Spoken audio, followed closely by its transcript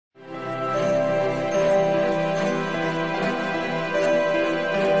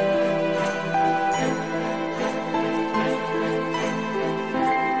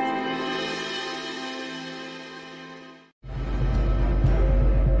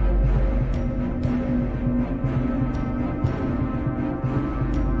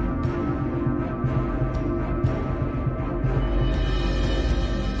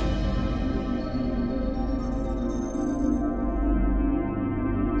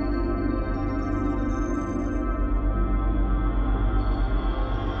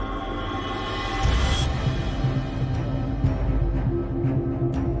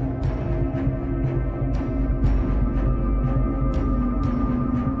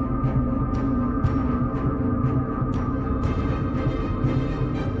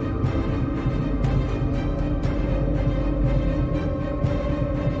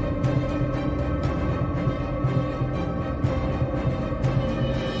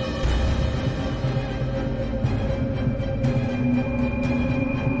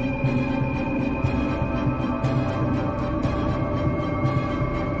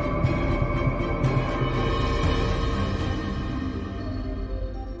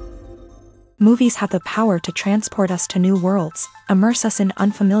Movies have the power to transport us to new worlds, immerse us in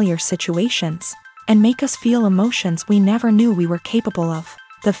unfamiliar situations, and make us feel emotions we never knew we were capable of.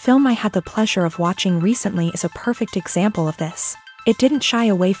 The film I had the pleasure of watching recently is a perfect example of this. It didn't shy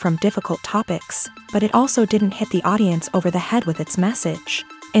away from difficult topics, but it also didn't hit the audience over the head with its message.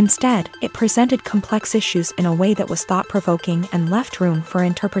 Instead, it presented complex issues in a way that was thought-provoking and left room for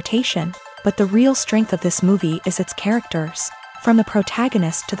interpretation. But the real strength of this movie is its characters. From the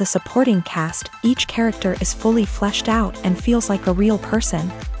protagonist to the supporting cast, each character is fully fleshed out and feels like a real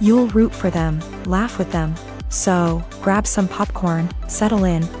person. You'll root for them, laugh with them. So, grab some popcorn, settle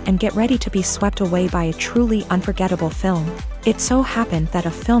in, and get ready to be swept away by a truly unforgettable film. It so happened that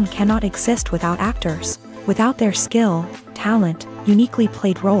a film cannot exist without actors. Without their skill, talent, uniquely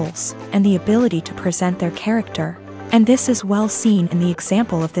played roles, and the ability to present their character. And this is well seen in the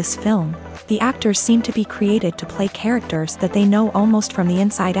example of this film. The actors seem to be created to play characters that they know almost from the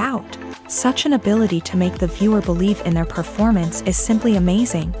inside out. Such an ability to make the viewer believe in their performance is simply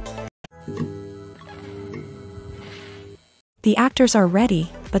amazing. The actors are ready,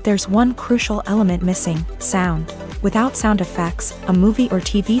 but there's one crucial element missing: sound. Without sound effects, a movie or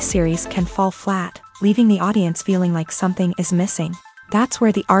TV series can fall flat, leaving the audience feeling like something is missing. That's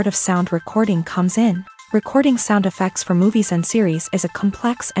where the art of sound recording comes in. Recording sound effects for movies and series is a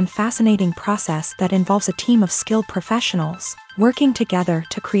complex and fascinating process that involves a team of skilled professionals working together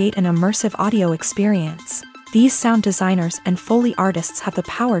to create an immersive audio experience. These sound designers and Foley artists have the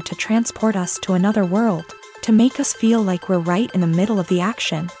power to transport us to another world, to make us feel like we're right in the middle of the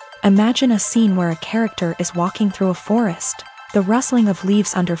action. Imagine a scene where a character is walking through a forest. The rustling of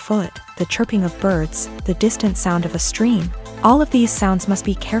leaves underfoot, the chirping of birds, the distant sound of a stream. All of these sounds must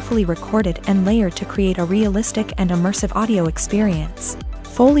be carefully recorded and layered to create a realistic and immersive audio experience.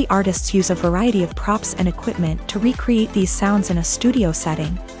 Foley artists use a variety of props and equipment to recreate these sounds in a studio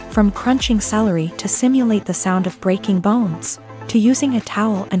setting, from crunching celery to simulate the sound of breaking bones, to using a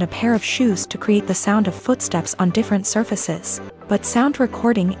towel and a pair of shoes to create the sound of footsteps on different surfaces. But sound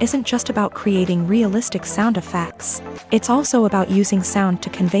recording isn't just about creating realistic sound effects. It's also about using sound to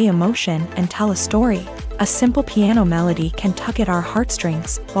convey emotion and tell a story. A simple piano melody can tug at our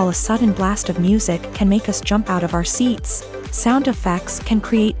heartstrings, while a sudden blast of music can make us jump out of our seats. Sound effects can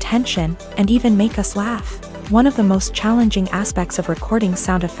create tension and even make us laugh. One of the most challenging aspects of recording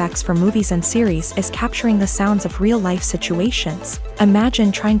sound effects for movies and series is capturing the sounds of real-life situations.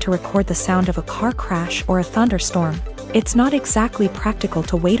 Imagine trying to record the sound of a car crash or a thunderstorm. It's not exactly practical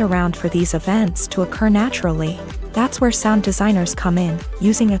to wait around for these events to occur naturally. That's where sound designers come in,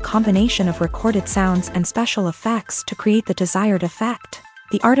 using a combination of recorded sounds and special effects to create the desired effect.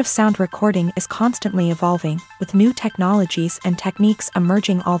 The art of sound recording is constantly evolving, with new technologies and techniques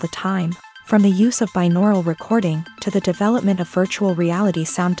emerging all the time. From the use of binaural recording to the development of virtual reality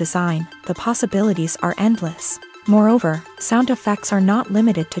sound design, the possibilities are endless. Moreover, sound effects are not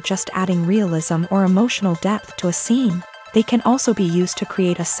limited to just adding realism or emotional depth to a scene. They can also be used to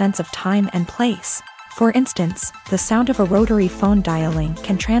create a sense of time and place. For instance, the sound of a rotary phone dialing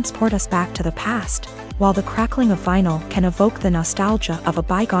can transport us back to the past, while the crackling of vinyl can evoke the nostalgia of a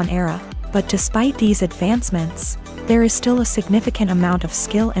bygone era. But despite these advancements, there is still a significant amount of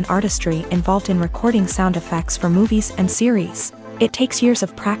skill and artistry involved in recording sound effects for movies and series. It takes years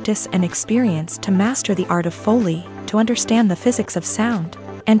of practice and experience to master the art of Foley, to understand the physics of sound,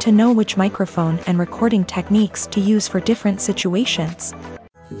 and to know which microphone and recording techniques to use for different situations.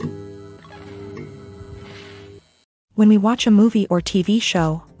 When we watch a movie or TV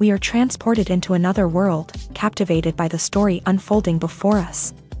show, we are transported into another world, captivated by the story unfolding before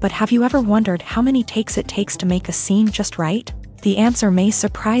us. But have you ever wondered how many takes it takes to make a scene just right? The answer may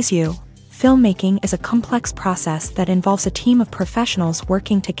surprise you. Filmmaking is a complex process that involves a team of professionals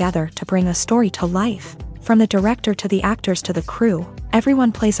working together to bring a story to life. From the director to the actors to the crew,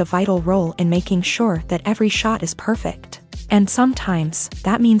 everyone plays a vital role in making sure that every shot is perfect. And sometimes,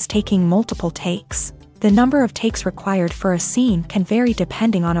 that means taking multiple takes. The number of takes required for a scene can vary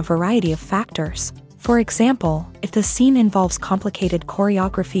depending on a variety of factors. For example, if the scene involves complicated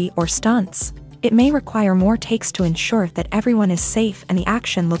choreography or stunts, it may require more takes to ensure that everyone is safe and the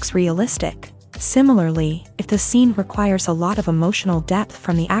action looks realistic. Similarly, if the scene requires a lot of emotional depth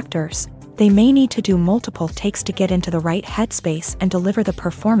from the actors, they may need to do multiple takes to get into the right headspace and deliver the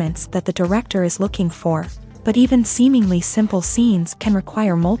performance that the director is looking for. But even seemingly simple scenes can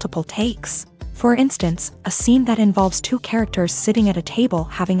require multiple takes. For instance, a scene that involves two characters sitting at a table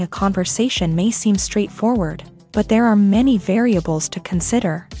having a conversation may seem straightforward, but there are many variables to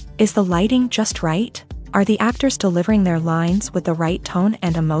consider. Is the lighting just right? Are the actors delivering their lines with the right tone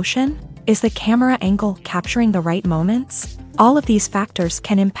and emotion? Is the camera angle capturing the right moments? All of these factors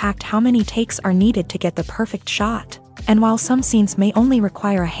can impact how many takes are needed to get the perfect shot. And while some scenes may only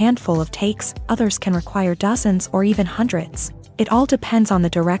require a handful of takes, others can require dozens or even hundreds. It all depends on the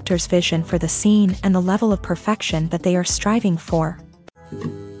director's vision for the scene and the level of perfection that they are striving for.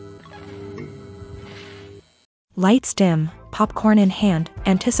 Lights dim, popcorn in hand,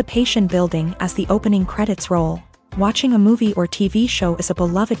 anticipation building as the opening credits roll. Watching a movie or TV show is a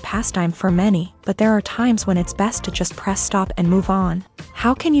beloved pastime for many, but there are times when it's best to just press stop and move on.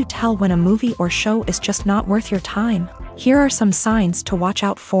 How can you tell when a movie or show is just not worth your time? Here are some signs to watch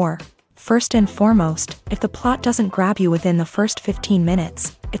out for. First and foremost, if the plot doesn't grab you within the first 15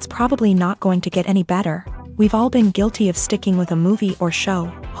 minutes, it's probably not going to get any better. We've all been guilty of sticking with a movie or show,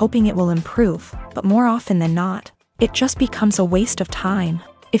 hoping it will improve, but more often than not, it just becomes a waste of time.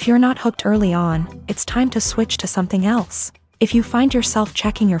 If you're not hooked early on, it's time to switch to something else. If you find yourself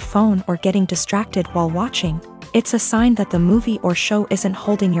checking your phone or getting distracted while watching, it's a sign that the movie or show isn't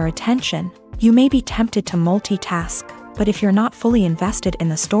holding your attention. You may be tempted to multitask, but if you're not fully invested in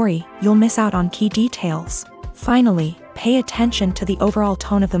the story, you'll miss out on key details. Finally, pay attention to the overall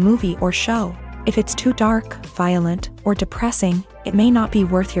tone of the movie or show. If it's too dark, violent, or depressing, it may not be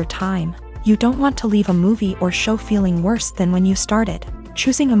worth your time. You don't want to leave a movie or show feeling worse than when you started.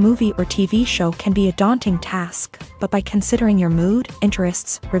 Choosing a movie or TV show can be a daunting task, but by considering your mood,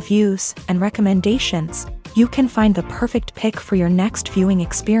 interests, reviews, and recommendations, you can find the perfect pick for your next viewing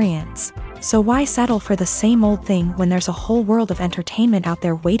experience. So why settle for the same old thing when there's a whole world of entertainment out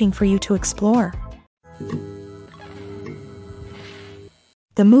there waiting for you to explore?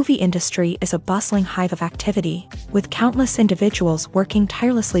 The movie industry is a bustling hive of activity, with countless individuals working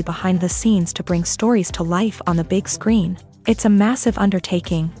tirelessly behind the scenes to bring stories to life on the big screen. It's a massive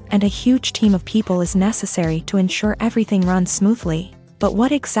undertaking, and a huge team of people is necessary to ensure everything runs smoothly. But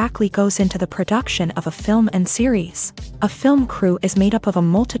what exactly goes into the production of a film and series? A film crew is made up of a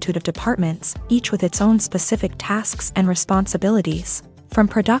multitude of departments, each with its own specific tasks and responsibilities. From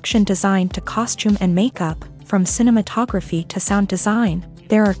production design to costume and makeup, from cinematography to sound design,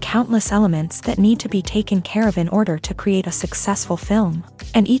 there are countless elements that need to be taken care of in order to create a successful film.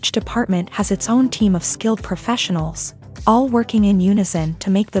 And each department has its own team of skilled professionals, all working in unison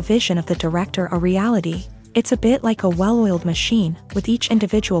to make the vision of the director a reality. It's a bit like a well-oiled machine, with each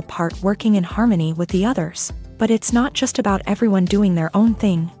individual part working in harmony with the others. But it's not just about everyone doing their own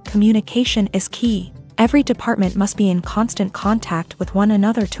thing. Communication is key. Every department must be in constant contact with one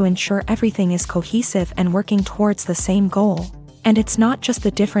another to ensure everything is cohesive and working towards the same goal. And it's not just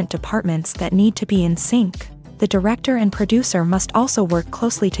the different departments that need to be in sync. The director and producer must also work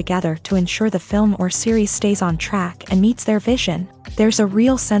closely together to ensure the film or series stays on track and meets their vision. There's a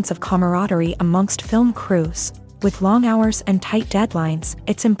real sense of camaraderie amongst film crews. With long hours and tight deadlines,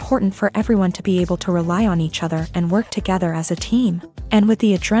 it's important for everyone to be able to rely on each other and work together as a team. And with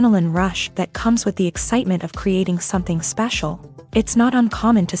the adrenaline rush that comes with the excitement of creating something special, it's not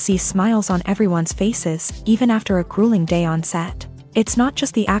uncommon to see smiles on everyone's faces, even after a grueling day on set. It's not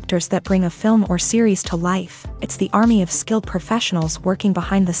just the actors that bring a film or series to life, it's the army of skilled professionals working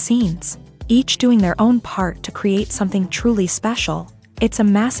behind the scenes, each doing their own part to create something truly special. It's a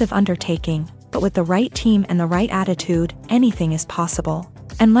massive undertaking, but with the right team and the right attitude, anything is possible.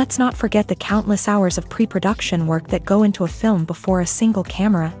 And let's not forget the countless hours of pre-production work that go into a film before a single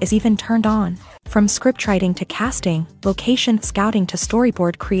camera is even turned on. From scriptwriting to casting, location scouting to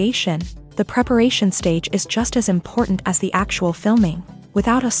storyboard creation, the preparation stage is just as important as the actual filming.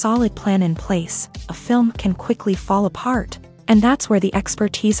 Without a solid plan in place, a film can quickly fall apart. And that's where the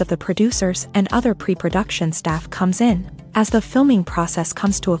expertise of the producers and other pre-production staff comes in. As the filming process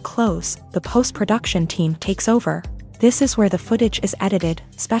comes to a close, the post-production team takes over. This is where the footage is edited,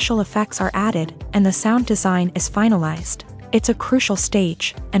 special effects are added, and the sound design is finalized. It's a crucial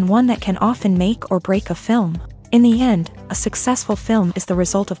stage, and one that can often make or break a film. In the end, a successful film is the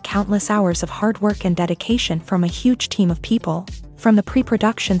result of countless hours of hard work and dedication from a huge team of people. From the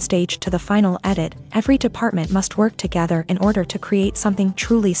pre-production stage to the final edit, every department must work together in order to create something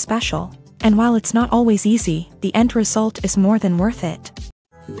truly special. And while it's not always easy, the end result is more than worth it.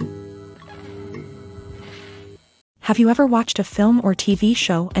 Have you ever watched a film or TV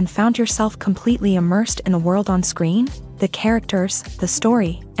show and found yourself completely immersed in the world on screen? The characters, the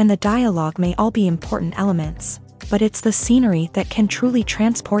story, and the dialogue may all be important elements, but it's the scenery that can truly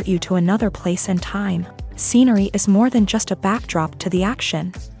transport you to another place and time. Scenery is more than just a backdrop to the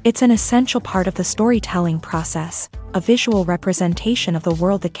action. It's an essential part of the storytelling process, a visual representation of the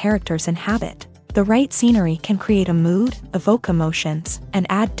world the characters inhabit. The right scenery can create a mood, evoke emotions, and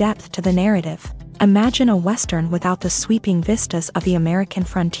add depth to the narrative. Imagine a Western without the sweeping vistas of the American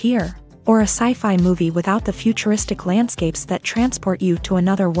frontier. or a sci-fi movie without the futuristic landscapes that transport you to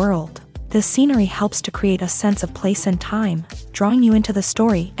another world. The scenery helps to create a sense of place and time, drawing you into the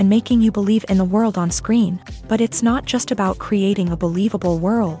story and making you believe in the world on screen. But it's not just about creating a believable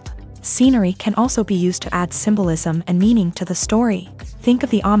world. Scenery can also be used to add symbolism and meaning to the story. Think of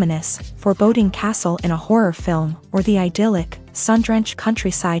the ominous, foreboding castle in a horror film, or the idyllic, sun-drenched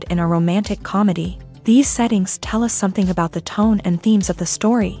countryside in a romantic comedy. These settings tell us something about the tone and themes of the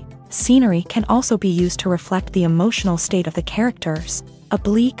story. Scenery can also be used to reflect the emotional state of the characters. A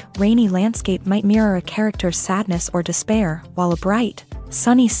bleak, rainy landscape might mirror a character's sadness or despair, while a bright,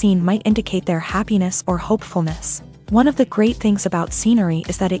 sunny scene might indicate their happiness or hopefulness. One of the great things about scenery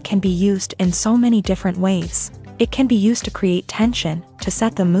is that it can be used in so many different ways. It can be used to create tension, to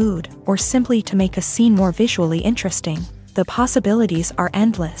set the mood, or simply to make a scene more visually interesting. The possibilities are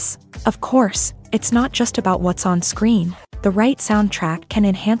endless. Of course, it's not just about what's on screen. The right soundtrack can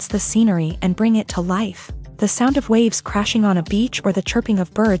enhance the scenery and bring it to life. The sound of waves crashing on a beach or the chirping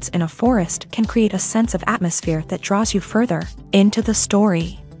of birds in a forest can create a sense of atmosphere that draws you further into the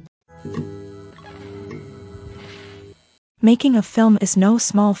story. Making a film is no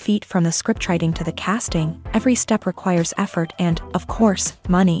small feat. From the scriptwriting to the casting, every step requires effort and, of course,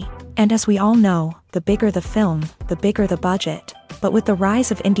 money. And as we all know, the bigger the film, the bigger the budget. But with the rise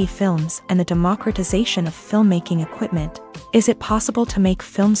of indie films and the democratization of filmmaking equipment, is it possible to make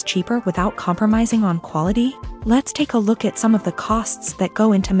films cheaper without compromising on quality? Let's take a look at some of the costs that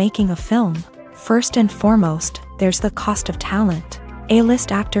go into making a film. First and foremost, there's the cost of talent.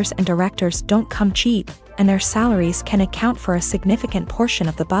 A-list actors and directors don't come cheap, and their salaries can account for a significant portion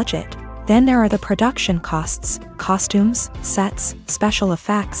of the budget. Then there are the production costs, costumes, sets, special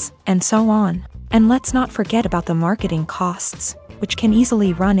effects, and so on. And let's not forget about the marketing costs, which can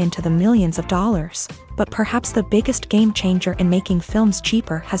easily run into the millions of dollars. But perhaps the biggest game changer in making films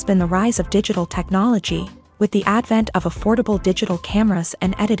cheaper has been the rise of digital technology. With the advent of affordable digital cameras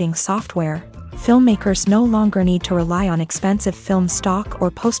and editing software, filmmakers no longer need to rely on expensive film stock or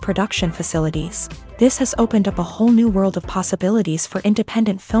post-production facilities. This has opened up a whole new world of possibilities for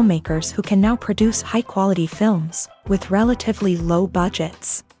independent filmmakers who can now produce high-quality films with relatively low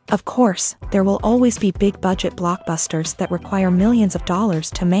budgets. Of course, there will always be big-budget blockbusters that require millions of dollars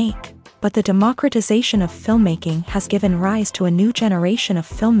to make. But the democratization of filmmaking has given rise to a new generation of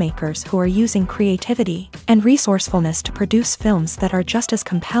filmmakers who are using creativity and resourcefulness to produce films that are just as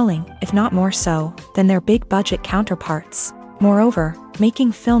compelling, if not more so, than their big-budget counterparts. Moreover,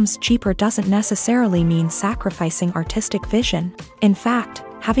 making films cheaper doesn't necessarily mean sacrificing artistic vision. In fact,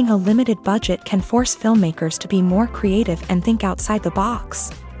 having a limited budget can force filmmakers to be more creative and think outside the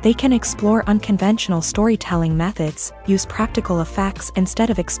box. They can explore unconventional storytelling methods, use practical effects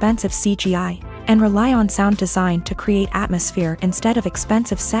instead of expensive CGI, and rely on sound design to create atmosphere instead of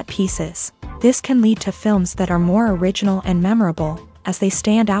expensive set pieces. This can lead to films that are more original and memorable, as they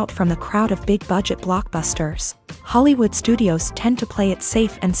stand out from the crowd of big-budget blockbusters. Hollywood studios tend to play it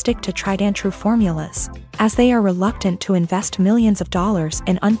safe and stick to tried-and-true formulas, as they are reluctant to invest millions of dollars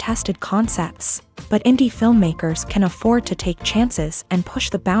in untested concepts. But indie filmmakers can afford to take chances and push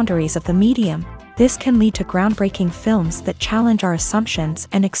the boundaries of the medium. This can lead to groundbreaking films that challenge our assumptions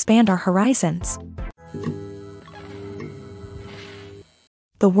and expand our horizons.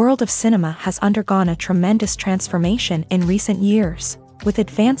 The world of cinema has undergone a tremendous transformation in recent years. With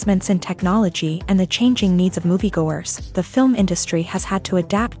advancements in technology and the changing needs of moviegoers, the film industry has had to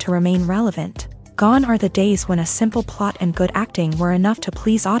adapt to remain relevant. Gone are the days when a simple plot and good acting were enough to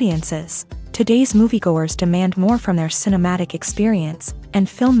please audiences. Today's moviegoers demand more from their cinematic experience, and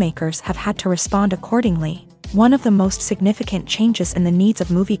filmmakers have had to respond accordingly. One of the most significant changes in the needs of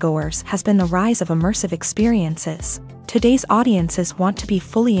moviegoers has been the rise of immersive experiences. Today's audiences want to be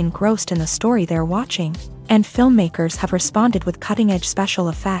fully engrossed in the story they're watching, and filmmakers have responded with cutting-edge special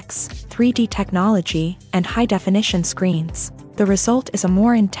effects, 3D technology, and high-definition screens. The result is a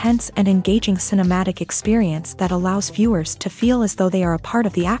more intense and engaging cinematic experience that allows viewers to feel as though they are a part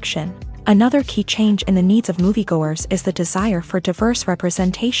of the action. Another key change in the needs of moviegoers is the desire for diverse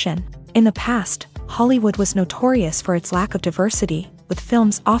representation. In the past, Hollywood was notorious for its lack of diversity, with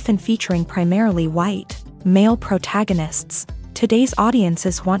films often featuring primarily white, male protagonists. Today's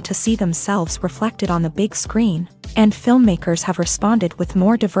audiences want to see themselves reflected on the big screen, and filmmakers have responded with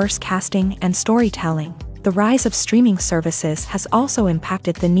more diverse casting and storytelling. The rise of streaming services has also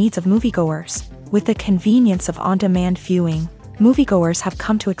impacted the needs of moviegoers. With the convenience of on-demand viewing, moviegoers have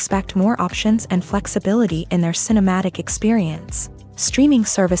come to expect more options and flexibility in their cinematic experience. Streaming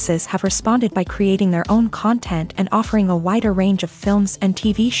services have responded by creating their own content and offering a wider range of films and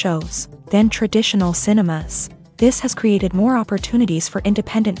TV shows than traditional cinemas. This has created more opportunities for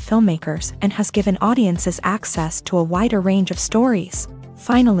independent filmmakers and has given audiences access to a wider range of stories.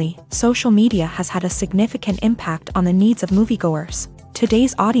 Finally, social media has had a significant impact on the needs of moviegoers.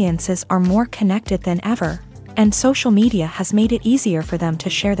 Today's audiences are more connected than ever, and social media has made it easier for them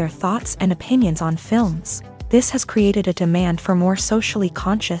to share their thoughts and opinions on films. This has created a demand for more socially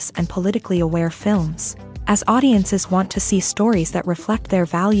conscious and politically aware films, as audiences want to see stories that reflect their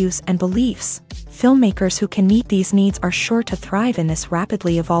values and beliefs. Filmmakers who can meet these needs are sure to thrive in this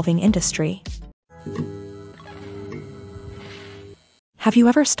rapidly evolving industry. Have you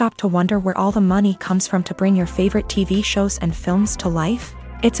ever stopped to wonder where all the money comes from to bring your favorite TV shows and films to life?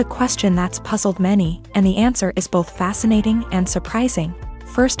 It's a question that's puzzled many, and the answer is both fascinating and surprising.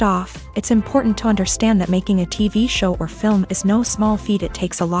 First off, it's important to understand that making a TV show or film is no small feat. It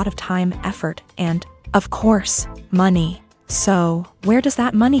takes a lot of time, effort, and, of course, money. So, where does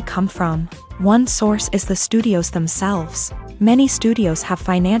that money come from? One source is the studios themselves. Many studios have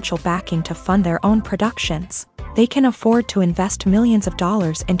financial backing to fund their own productions. They can afford to invest millions of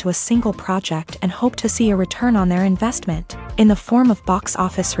dollars into a single project and hope to see a return on their investment, in the form of box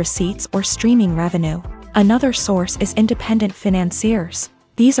office receipts or streaming revenue. Another source is independent financiers.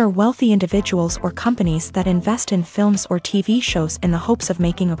 These are wealthy individuals or companies that invest in films or TV shows in the hopes of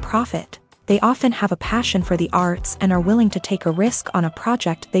making a profit. They often have a passion for the arts and are willing to take a risk on a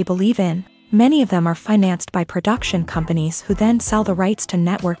project they believe in. Many of them are financed by production companies who then sell the rights to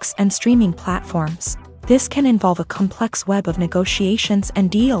networks and streaming platforms. This can involve a complex web of negotiations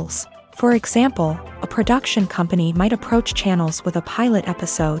and deals. For example, a production company might approach channels with a pilot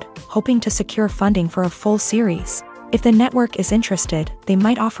episode, hoping to secure funding for a full series. If the network is interested, they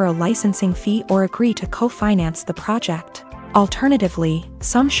might offer a licensing fee or agree to co-finance the project. Alternatively,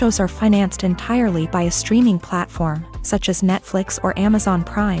 some shows are financed entirely by a streaming platform, such as Netflix or Amazon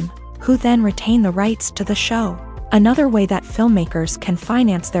Prime, who then retain the rights to the show. Another way that filmmakers can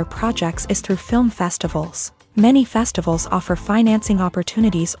finance their projects is through film festivals. Many festivals offer financing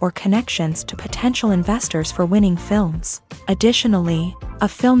opportunities or connections to potential investors for winning films. Additionally, a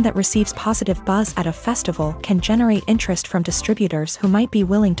film that receives positive buzz at a festival can generate interest from distributors who might be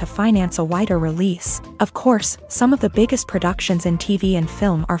willing to finance a wider release. Of course, some of the biggest productions in TV and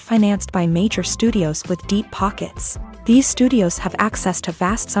film are financed by major studios with deep pockets. These studios have access to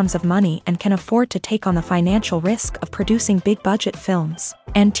vast sums of money and can afford to take on the financial risk of producing big-budget films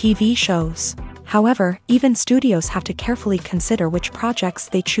and TV shows. However, even studios have to carefully consider which projects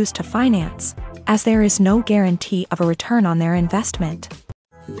they choose to finance, as there is no guarantee of a return on their investment.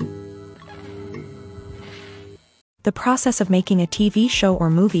 The process of making a TV show or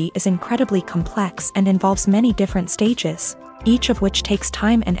movie is incredibly complex and involves many different stages, each of which takes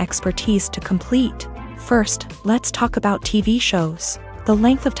time and expertise to complete. First, let's talk about TV shows. The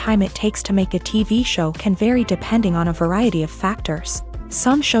length of time it takes to make a TV show can vary depending on a variety of factors.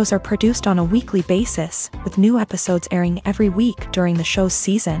 Some shows are produced on a weekly basis, with new episodes airing every week during the show's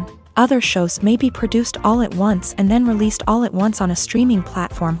season. Other shows may be produced all at once and then released all at once on a streaming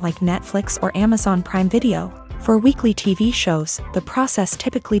platform like Netflix or Amazon Prime Video. For weekly TV shows, the process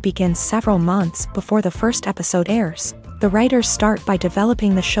typically begins several months before the first episode airs. The writers start by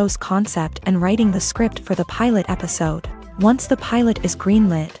developing the show's concept and writing the script for the pilot episode. Once the pilot is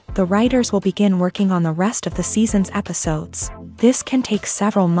greenlit, the writers will begin working on the rest of the season's episodes. This can take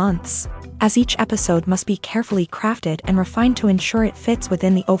several months, as each episode must be carefully crafted and refined to ensure it fits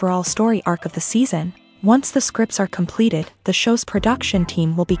within the overall story arc of the season. Once the scripts are completed, the show's production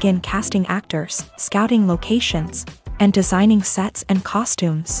team will begin casting actors, scouting locations, and designing sets and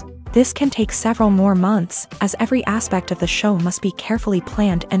costumes. This can take several more months, as every aspect of the show must be carefully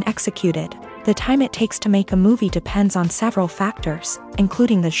planned and executed. The time it takes to make a movie depends on several factors,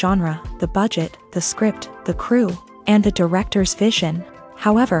 including the genre, the budget, the script, the crew, and the director's vision.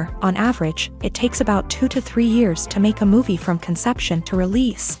 However, on average, it takes about 2 to 3 years to make a movie from conception to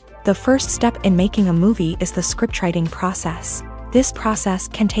release. The first step in making a movie is the scriptwriting process. This process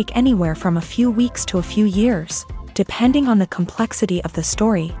can take anywhere from a few weeks to a few years, depending on the complexity of the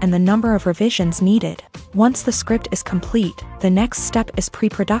story and the number of revisions needed. Once the script is complete, the next step is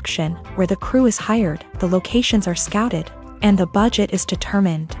pre-production, where the crew is hired, the locations are scouted, and the budget is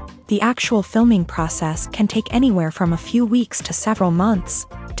determined. The actual filming process can take anywhere from a few weeks to several months,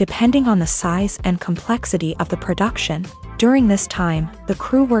 depending on the size and complexity of the production. During this time, the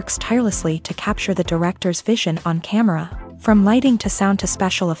crew works tirelessly to capture the director's vision on camera. From lighting to sound to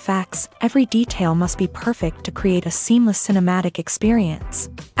special effects, every detail must be perfect to create a seamless cinematic experience.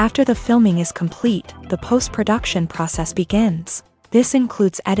 After the filming is complete, the post-production process begins. This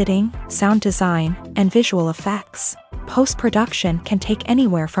includes editing, sound design, and visual effects. Post-production can take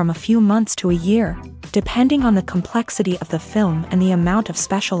anywhere from a few months to a year, depending on the complexity of the film and the amount of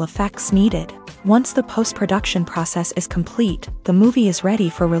special effects needed. Once the post-production process is complete, the movie is ready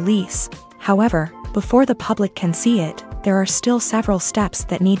for release. However, before the public can see it, there are still several steps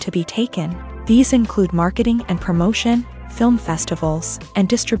that need to be taken. These include marketing and promotion, film festivals, and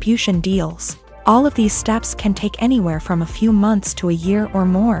distribution deals. All of these steps can take anywhere from a few months to a year or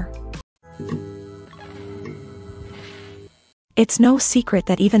more. It's no secret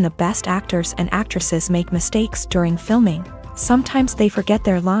that even the best actors and actresses make mistakes during filming. Sometimes they forget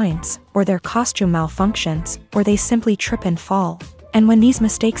their lines, or their costume malfunctions, or they simply trip and fall. And when these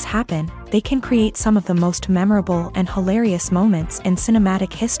mistakes happen, they can create some of the most memorable and hilarious moments in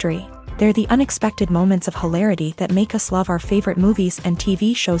cinematic history. They're the unexpected moments of hilarity that make us love our favorite movies and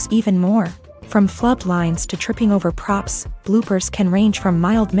TV shows even more. From flubbed lines to tripping over props, bloopers can range from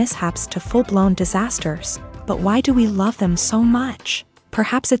mild mishaps to full-blown disasters. But why do we love them so much?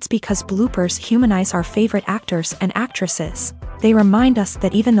 Perhaps it's because bloopers humanize our favorite actors and actresses. They remind us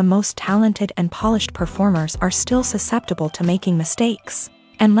that even the most talented and polished performers are still susceptible to making mistakes.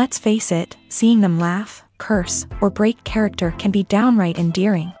 And let's face it, seeing them laugh, curse, or break character can be downright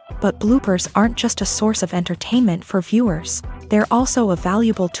endearing. But bloopers aren't just a source of entertainment for viewers. They're also a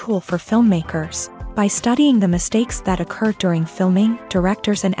valuable tool for filmmakers. By studying the mistakes that occur during filming,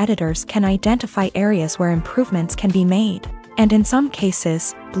 directors and editors can identify areas where improvements can be made. And in some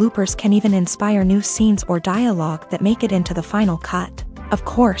cases, bloopers can even inspire new scenes or dialogue that make it into the final cut. Of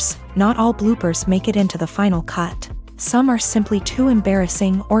course, not all bloopers make it into the final cut. Some are simply too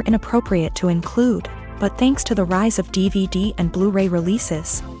embarrassing or inappropriate to include. But thanks to the rise of DVD and Blu-ray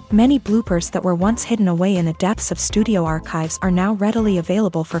releases, many bloopers that were once hidden away in the depths of studio archives are now readily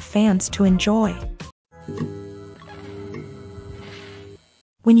available for fans to enjoy.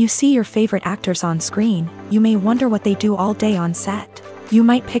 When you see your favorite actors on screen, you may wonder what they do all day on set. You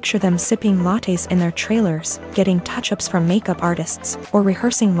might picture them sipping lattes in their trailers, getting touch-ups from makeup artists, or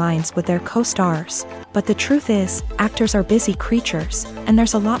rehearsing lines with their co-stars. But the truth is, actors are busy creatures, and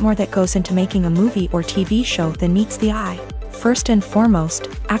there's a lot more that goes into making a movie or TV show than meets the eye. First and foremost,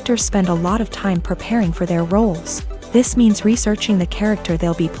 actors spend a lot of time preparing for their roles. This means researching the character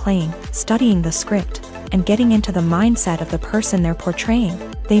they'll be playing, studying the script, and getting into the mindset of the person they're portraying.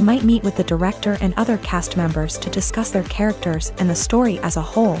 They might meet with the director and other cast members to discuss their characters and the story as a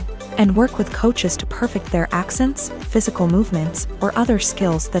whole, and work with coaches to perfect their accents, physical movements, or other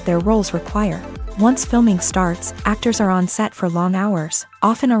skills that their roles require. Once filming starts, actors are on set for long hours,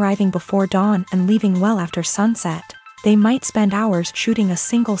 often arriving before dawn and leaving well after sunset. They might spend hours shooting a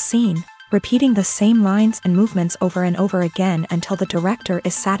single scene, repeating the same lines and movements over and over again until the director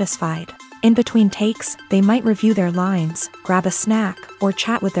is satisfied. In between takes, they might review their lines, grab a snack, or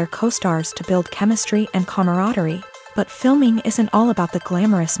chat with their co-stars to build chemistry and camaraderie. But filming isn't all about the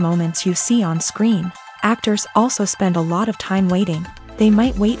glamorous moments you see on screen. Actors also spend a lot of time waiting. They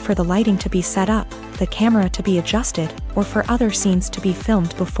might wait for the lighting to be set up, the camera to be adjusted, or for other scenes to be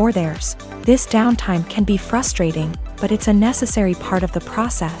filmed before theirs. This downtime can be frustrating, but it's a necessary part of the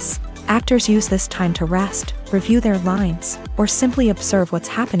process. Actors use this time to rest, review their lines, or simply observe what's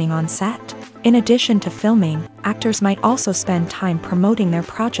happening on set. In addition to filming, actors might also spend time promoting their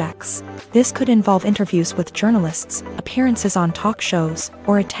projects. This could involve interviews with journalists, appearances on talk shows,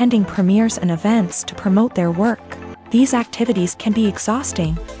 or attending premieres and events to promote their work. These activities can be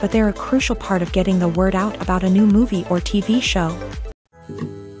exhausting, but they're a crucial part of getting the word out about a new movie or TV show.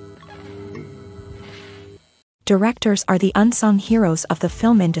 Directors are the unsung heroes of the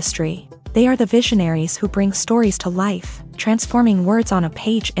film industry. They are the visionaries who bring stories to life, transforming words on a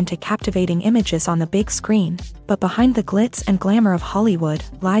page into captivating images on the big screen. But behind the glitz and glamour of Hollywood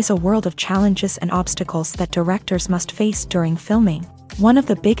lies a world of challenges and obstacles that directors must face during filming. One of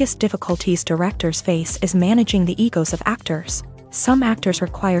the biggest difficulties directors face is managing the egos of actors. Some actors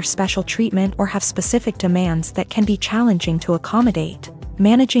require special treatment or have specific demands that can be challenging to accommodate.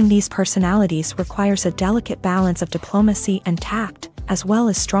 Managing these personalities requires a delicate balance of diplomacy and tact, as well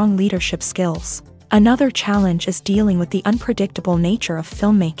as strong leadership skills. Another challenge is dealing with the unpredictable nature of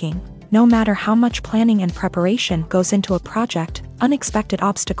filmmaking. No matter how much planning and preparation goes into a project, unexpected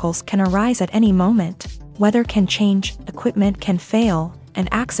obstacles can arise at any moment. Weather can change, equipment can fail, and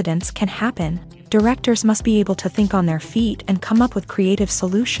accidents can happen. Directors must be able to think on their feet and come up with creative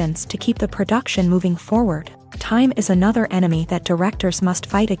solutions to keep the production moving forward. Time is another enemy that directors must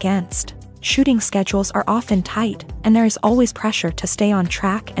fight against. Shooting schedules are often tight, and there is always pressure to stay on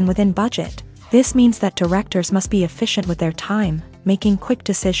track and within budget. This means that directors must be efficient with their time, making quick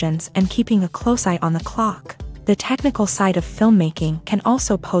decisions and keeping a close eye on the clock. The technical side of filmmaking can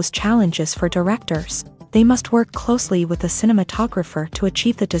also pose challenges for directors. They must work closely with the cinematographer to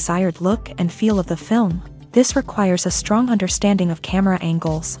achieve the desired look and feel of the film. This requires a strong understanding of camera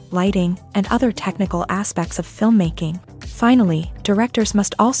angles, lighting, and other technical aspects of filmmaking. Finally, directors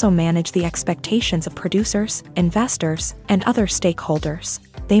must also manage the expectations of producers, investors, and other stakeholders.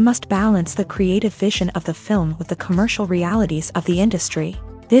 They must balance the creative vision of the film with the commercial realities of the industry.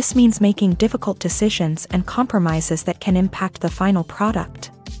 This means making difficult decisions and compromises that can impact the final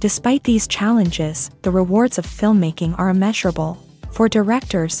product. Despite these challenges, the rewards of filmmaking are immeasurable. For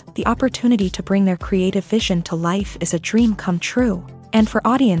directors, the opportunity to bring their creative vision to life is a dream come true. And for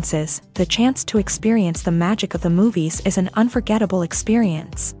audiences, the chance to experience the magic of the movies is an unforgettable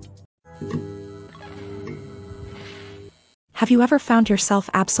experience. Have you ever found yourself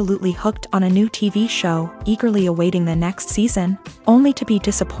absolutely hooked on a new TV show, eagerly awaiting the next season, only to be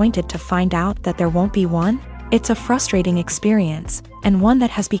disappointed to find out that there won't be one? It's a frustrating experience, and one that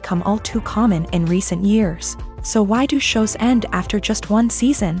has become all too common in recent years. So why do shows end after just one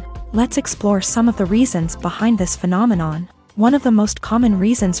season? Let's explore some of the reasons behind this phenomenon. One of the most common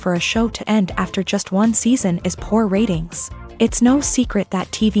reasons for a show to end after just one season is poor ratings. It's no secret that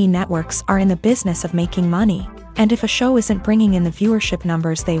TV networks are in the business of making money, and if a show isn't bringing in the viewership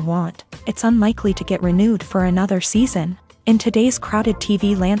numbers they want, it's unlikely to get renewed for another season. In today's crowded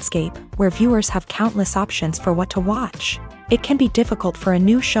TV landscape, where viewers have countless options for what to watch, it can be difficult for a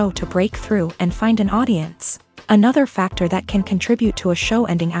new show to break through and find an audience. Another factor that can contribute to a show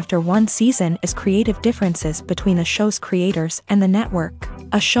ending after one season is creative differences between the show's creators and the network.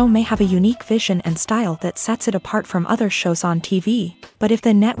 A show may have a unique vision and style that sets it apart from other shows on TV, but if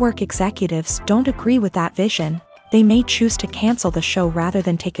the network executives don't agree with that vision, they may choose to cancel the show rather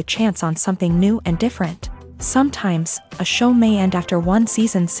than take a chance on something new and different. Sometimes, a show may end after one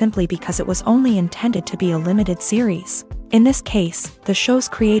season simply because it was only intended to be a limited series. In this case, the show's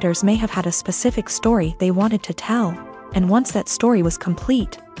creators may have had a specific story they wanted to tell, and once that story was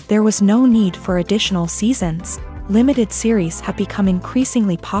complete, there was no need for additional seasons. Limited series have become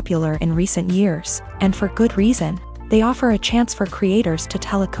increasingly popular in recent years, and for good reason. They offer a chance for creators to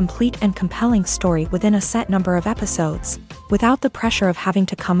tell a complete and compelling story within a set number of episodes, without the pressure of having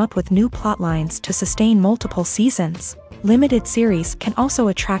to come up with new plotlines to sustain multiple seasons. Limited series can also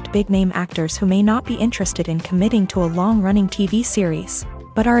attract big-name actors who may not be interested in committing to a long-running TV series,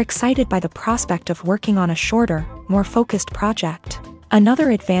 but are excited by the prospect of working on a shorter, more focused project.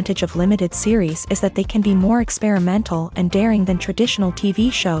 Another advantage of limited series is that they can be more experimental and daring than traditional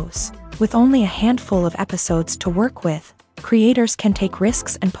TV shows. With only a handful of episodes to work with, creators can take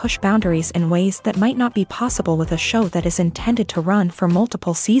risks and push boundaries in ways that might not be possible with a show that is intended to run for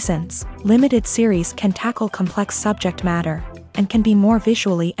multiple seasons. Limited series can tackle complex subject matter, and can be more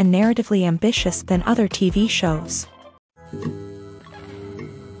visually and narratively ambitious than other TV shows.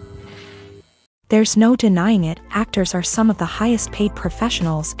 There's no denying it, actors are some of the highest paid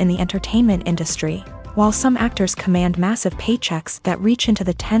professionals in the entertainment industry. While some actors command massive paychecks that reach into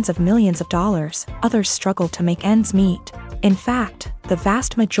the tens of millions of dollars, others struggle to make ends meet. In fact, the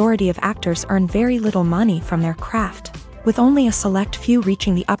vast majority of actors earn very little money from their craft, with only a select few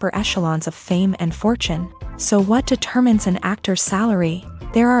reaching the upper echelons of fame and fortune. So what determines an actor's salary?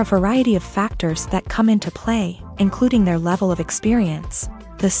 There are a variety of factors that come into play, including their level of experience,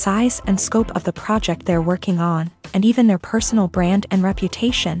 the size and scope of the project they're working on, and even their personal brand and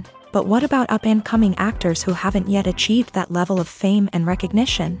reputation. But what about up-and-coming actors who haven't yet achieved that level of fame and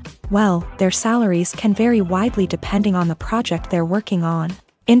recognition? Well, their salaries can vary widely depending on the project they're working on.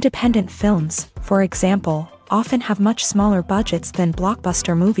 Independent films, for example, often have much smaller budgets than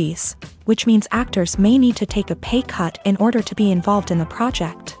blockbuster movies, which means actors may need to take a pay cut in order to be involved in the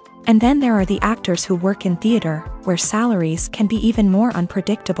project. And then there are the actors who work in theater, where salaries can be even more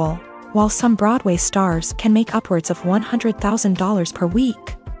unpredictable. While some Broadway stars can make upwards of $100,000 per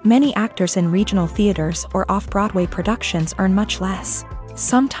week, many actors in regional theaters or off-Broadway productions earn much less,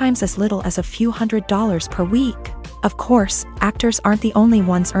 sometimes as little as a few $100s per week. Of course, actors aren't the only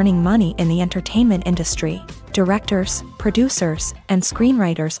ones earning money in the entertainment industry. Directors, producers, and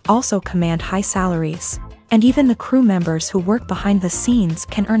screenwriters also command high salaries. And even the crew members who work behind the scenes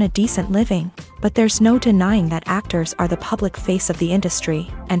can earn a decent living. But there's no denying that actors are the public face of the industry,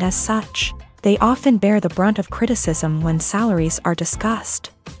 and as such, they often bear the brunt of criticism when salaries are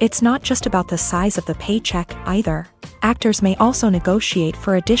discussed. It's not just about the size of the paycheck either. Actors may also negotiate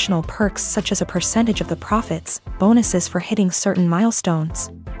for additional perks such as a percentage of the profits, bonuses for hitting certain milestones,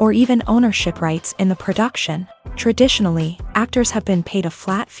 or even ownership rights in the production. Traditionally, actors have been paid a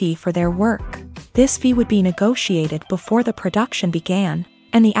flat fee for their work. This fee would be negotiated before the production began,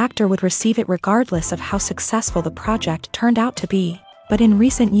 and the actor would receive it regardless of how successful the project turned out to be. But in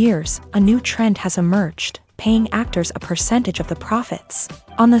recent years, a new trend has emerged, paying actors a percentage of the profits.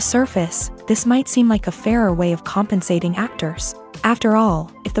 On the surface, this might seem like a fairer way of compensating actors. After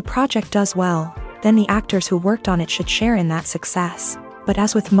all, if the project does well, then the actors who worked on it should share in that success. But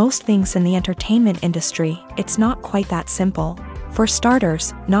as with most things in the entertainment industry, it's not quite that simple. For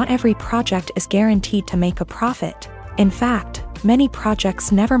starters, not every project is guaranteed to make a profit. In fact, many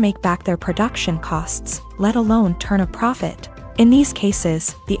projects never make back their production costs, let alone turn a profit. In these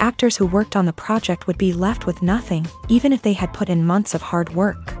cases, the actors who worked on the project would be left with nothing, even if they had put in months of hard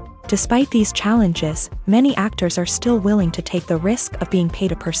work. Despite these challenges, many actors are still willing to take the risk of being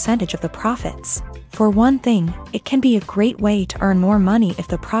paid a percentage of the profits. For one thing, it can be a great way to earn more money if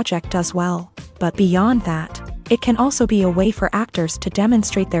the project does well. But beyond that, it can also be a way for actors to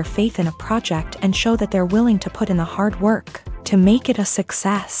demonstrate their faith in a project and show that they're willing to put in the hard work to make it a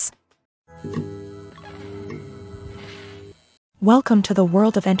success. Welcome to the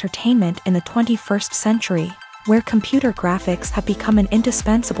world of entertainment in the 21st century, where computer graphics have become an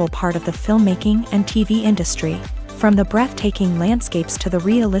indispensable part of the filmmaking and TV industry. From the breathtaking landscapes to the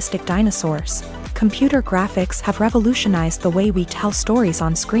realistic dinosaurs, computer graphics have revolutionized the way we tell stories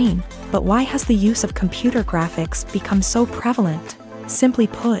on screen. But why has the use of computer graphics become so prevalent? Simply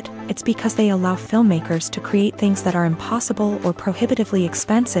put, it's because they allow filmmakers to create things that are impossible or prohibitively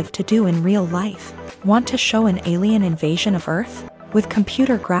expensive to do in real life. Want to show an alien invasion of Earth? With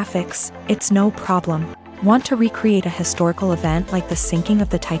computer graphics, it's no problem. Want to recreate a historical event like the sinking of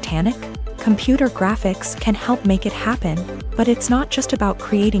the Titanic? Computer graphics can help make it happen. But it's not just about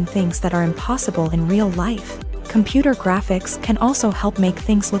creating things that are impossible in real life. Computer graphics can also help make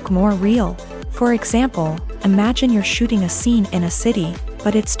things look more real. For example, imagine you're shooting a scene in a city,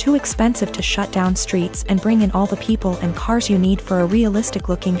 but it's too expensive to shut down streets and bring in all the people and cars you need for a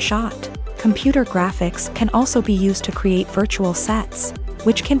realistic-looking shot. Computer graphics can also be used to create virtual sets,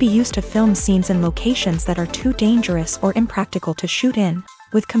 which can be used to film scenes in locations that are too dangerous or impractical to shoot in.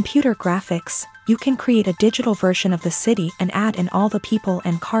 With computer graphics, you can create a digital version of the city and add in all the people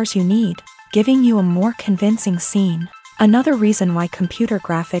and cars you need, giving you a more convincing scene. Another reason why computer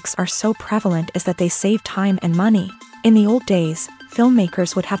graphics are so prevalent is that they save time and money. In the old days,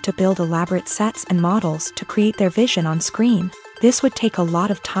 filmmakers would have to build elaborate sets and models to create their vision on screen. This would take a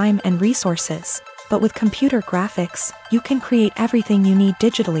lot of time and resources. But with computer graphics, you can create everything you need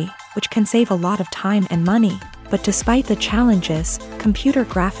digitally, which can save a lot of time and money. But despite the challenges, computer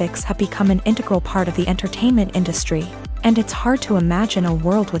graphics have become an integral part of the entertainment industry, and it's hard to imagine a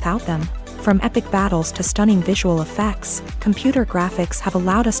world without them. From epic battles to stunning visual effects, computer graphics have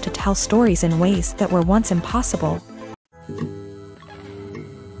allowed us to tell stories in ways that were once impossible.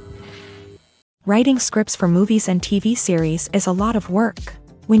 Writing scripts for movies and TV series is a lot of work.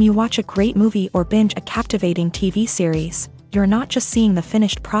 When you watch a great movie or binge a captivating TV series, you're not just seeing the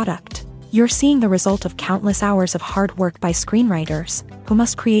finished product. You're seeing the result of countless hours of hard work by screenwriters, who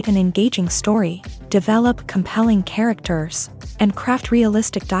must create an engaging story, develop compelling characters, and craft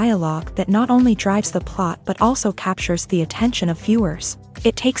realistic dialogue that not only drives the plot but also captures the attention of viewers.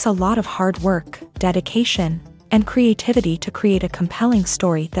 It takes a lot of hard work, dedication, and creativity to create a compelling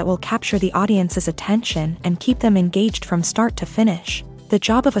story that will capture the audience's attention and keep them engaged from start to finish. The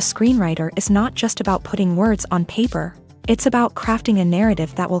job of a screenwriter is not just about putting words on paper. It's about crafting a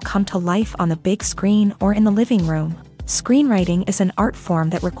narrative that will come to life on the big screen or in the living room. Screenwriting is an art form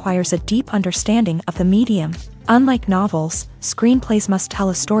that requires a deep understanding of the medium. Unlike novels, screenplays must tell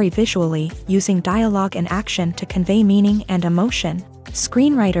a story visually, using dialogue and action to convey meaning and emotion.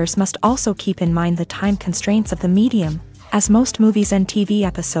 Screenwriters must also keep in mind the time constraints of the medium, as most movies and TV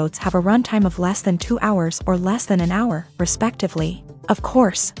episodes have a runtime of less than 2 hours or less than an hour, respectively. Of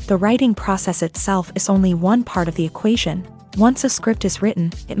course, the writing process itself is only one part of the equation. Once a script is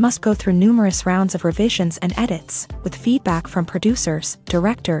written, it must go through numerous rounds of revisions and edits, with feedback from producers,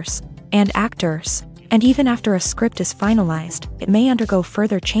 directors, and actors. And even after a script is finalized, it may undergo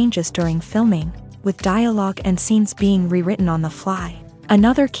further changes during filming, with dialogue and scenes being rewritten on the fly.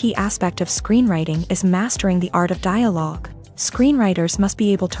 Another key aspect of screenwriting is mastering the art of dialogue. Screenwriters must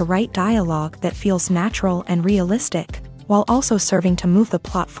be able to write dialogue that feels natural and realistic, while also serving to move the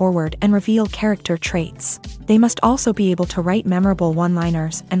plot forward and reveal character traits. They must also be able to write memorable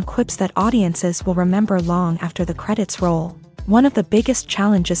one-liners and quips that audiences will remember long after the credits roll. One of the biggest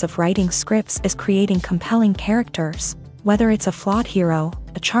challenges of writing scripts is creating compelling characters. Whether it's a flawed hero,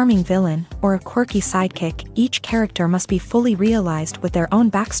 a charming villain, or a quirky sidekick, each character must be fully realized with their own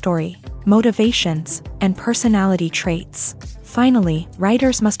backstory, motivations, and personality traits. Finally,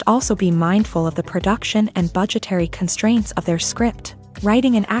 writers must also be mindful of the production and budgetary constraints of their script.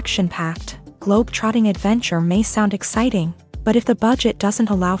 Writing an action-packed, globe-trotting adventure may sound exciting, But if the budget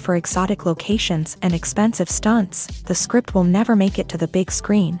doesn't allow for exotic locations and expensive stunts, the script will never make it to the big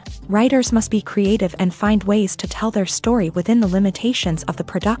screen. Writers must be creative and find ways to tell their story within the limitations of the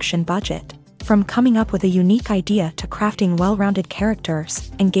production budget. From coming up with a unique idea to crafting well-rounded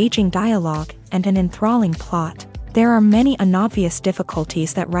characters, engaging dialogue, and an enthralling plot, there are many unobvious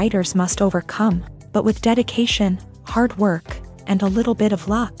difficulties that writers must overcome, but with dedication, hard work, and a little bit of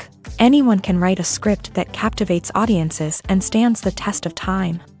luck, anyone can write a script that captivates audiences and stands the test of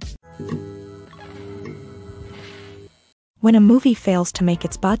time. When a movie fails to make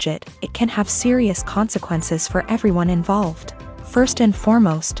its budget, it can have serious consequences for everyone involved. First and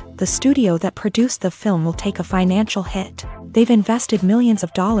foremost, the studio that produced the film will take a financial hit. They've invested millions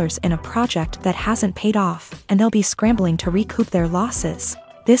of dollars in a project that hasn't paid off, and they'll be scrambling to recoup their losses.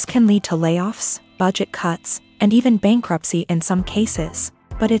 This can lead to layoffs, budget cuts, and even bankruptcy in some cases.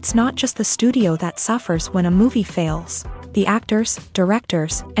 But it's not just the studio that suffers when a movie fails. The actors,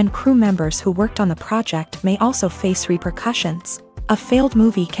 directors, and crew members who worked on the project may also face repercussions. A failed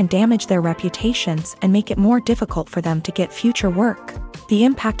movie can damage their reputations and make it more difficult for them to get future work. The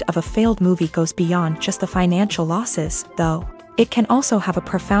impact of a failed movie goes beyond just the financial losses, though. It can also have a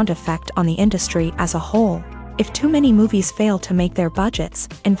profound effect on the industry as a whole. If too many movies fail to make their budgets,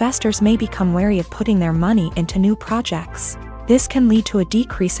 investors may become wary of putting their money into new projects. This can lead to a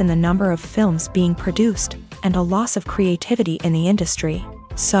decrease in the number of films being produced, and a loss of creativity in the industry.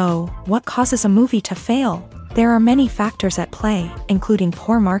 So, what causes a movie to fail? There are many factors at play, including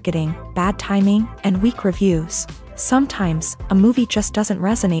poor marketing, bad timing, and weak reviews. Sometimes, a movie just doesn't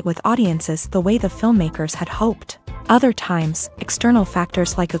resonate with audiences the way the filmmakers had hoped. Other times, external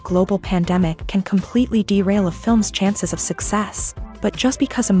factors like a global pandemic can completely derail a film's chances of success. But just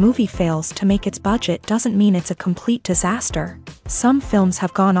because a movie fails to make its budget doesn't mean it's a complete disaster. Some films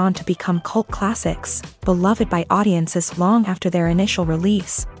have gone on to become cult classics, beloved by audiences long after their initial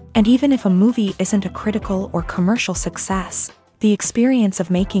release. And even if a movie isn't a critical or commercial success, the experience of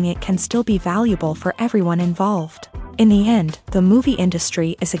making it can still be valuable for everyone involved. In the end, the movie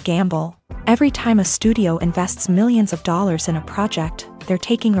industry is a gamble. Every time a studio invests millions of dollars in a project, they're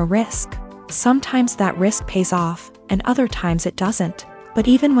taking a risk. Sometimes that risk pays off, and other times it doesn't. But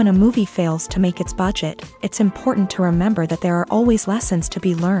even when a movie fails to make its budget, it's important to remember that there are always lessons to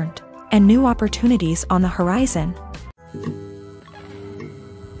be learned, and new opportunities on the horizon.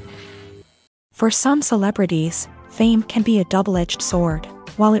 For some celebrities, fame can be a double-edged sword.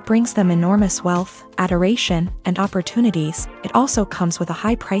 While it brings them enormous wealth, adoration, and opportunities, it also comes with a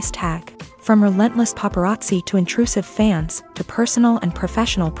high price tag. From relentless paparazzi to intrusive fans, to personal and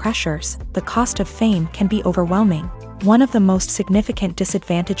professional pressures, the cost of fame can be overwhelming. One of the most significant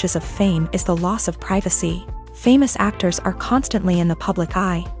disadvantages of fame is the loss of privacy. Famous actors are constantly in the public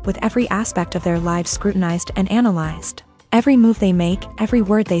eye, with every aspect of their lives scrutinized and analyzed. Every move they make, every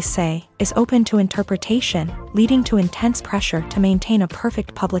word they say, is open to interpretation, leading to intense pressure to maintain a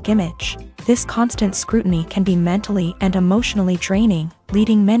perfect public image. This constant scrutiny can be mentally and emotionally draining,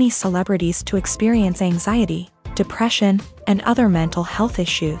 leading many celebrities to experience anxiety, depression, and other mental health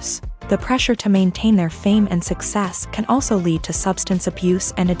issues. The pressure to maintain their fame and success can also lead to substance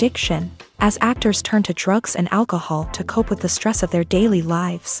abuse and addiction, as actors turn to drugs and alcohol to cope with the stress of their daily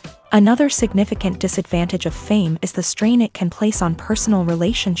lives. Another significant disadvantage of fame is the strain it can place on personal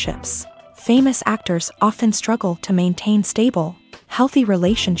relationships. Famous actors often struggle to maintain stable, healthy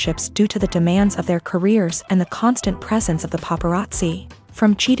relationships due to the demands of their careers and the constant presence of the paparazzi.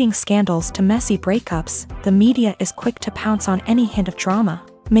 From cheating scandals to messy breakups, the media is quick to pounce on any hint of drama,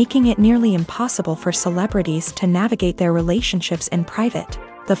 making it nearly impossible for celebrities to navigate their relationships in private.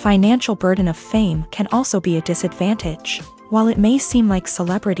 The financial burden of fame can also be a disadvantage. While it may seem like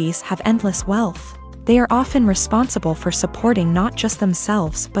celebrities have endless wealth, they are often responsible for supporting not just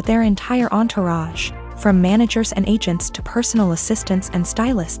themselves but their entire entourage. From managers and agents to personal assistants and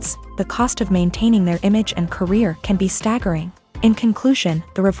stylists, the cost of maintaining their image and career can be staggering. In conclusion,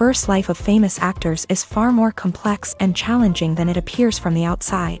 the reverse life of famous actors is far more complex and challenging than it appears from the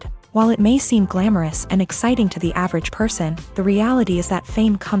outside. While it may seem glamorous and exciting to the average person, the reality is that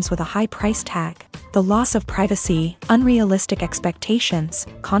fame comes with a high price tag. The loss of privacy, unrealistic expectations,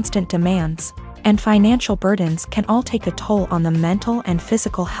 constant demands, and financial burdens can all take a toll on the mental and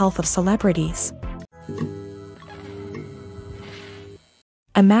physical health of celebrities.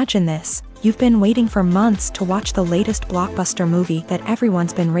 Imagine this: you've been waiting for months to watch the latest blockbuster movie that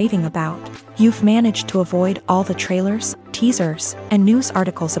everyone's been raving about. You've managed to avoid all the trailers, teasers, and news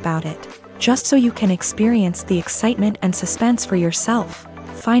articles about it, just so you can experience the excitement and suspense for yourself.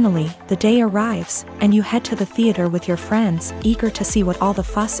 Finally, the day arrives, and you head to the theater with your friends, eager to see what all the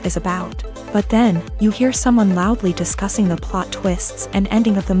fuss is about. But then, you hear someone loudly discussing the plot twists and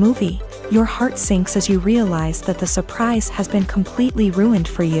ending of the movie. Your heart sinks as you realize that the surprise has been completely ruined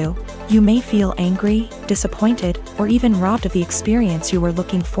for you. You may feel angry, disappointed, or even robbed of the experience you were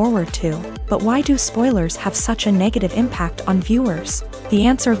looking forward to. But why do spoilers have such a negative impact on viewers? The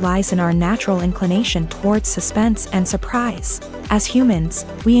answer lies in our natural inclination towards suspense and surprise. As humans,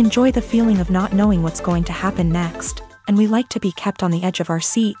 we enjoy the feeling of not knowing what's going to happen next, and we like to be kept on the edge of our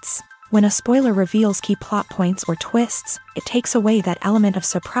seats. When a spoiler reveals key plot points or twists, it takes away that element of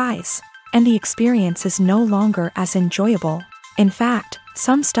surprise, and the experience is no longer as enjoyable. In fact,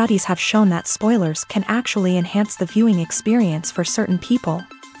 some studies have shown that spoilers can actually enhance the viewing experience for certain people.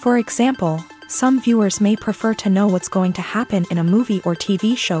 For example, some viewers may prefer to know what's going to happen in a movie or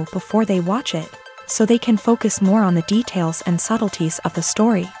TV show before they watch it, so they can focus more on the details and subtleties of the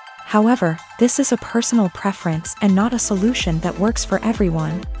story. However, this is a personal preference and not a solution that works for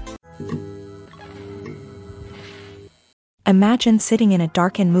everyone. Imagine sitting in a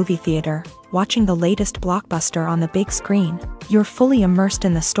darkened movie theater, watching the latest blockbuster on the big screen. You're fully immersed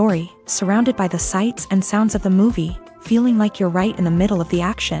in the story, surrounded by the sights and sounds of the movie, feeling like you're right in the middle of the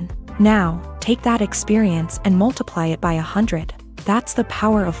action. Now, take that experience and multiply it by 100. That's the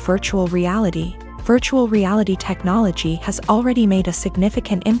power of virtual reality. Virtual reality technology has already made a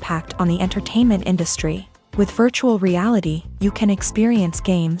significant impact on the entertainment industry. With virtual reality, you can experience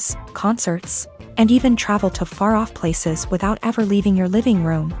games, concerts, and even travel to far-off places without ever leaving your living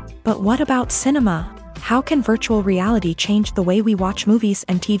room. But what about cinema? How can virtual reality change the way we watch movies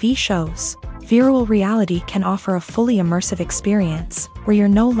and TV shows? Virtual reality can offer a fully immersive experience, where you're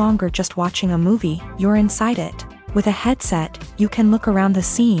no longer just watching a movie, you're inside it. With a headset, you can look around the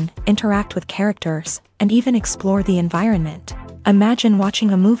scene, interact with characters, and even explore the environment. Imagine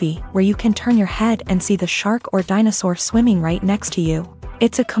watching a movie where you can turn your head and see the shark or dinosaur swimming right next to you.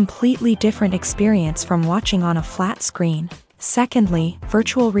 It's a completely different experience from watching on a flat screen. Secondly,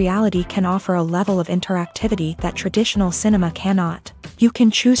 virtual reality can offer a level of interactivity that traditional cinema cannot. You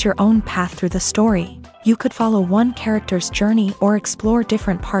can choose your own path through the story. You could follow one character's journey or explore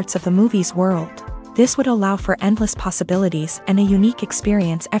different parts of the movie's world. This would allow for endless possibilities and a unique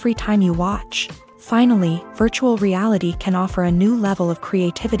experience every time you watch. Finally, virtual reality can offer a new level of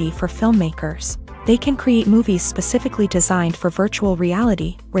creativity for filmmakers. They can create movies specifically designed for virtual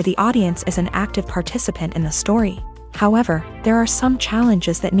reality, where the audience is an active participant in the story. However, there are some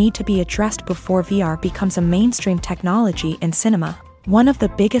challenges that need to be addressed before VR becomes a mainstream technology in cinema. One of the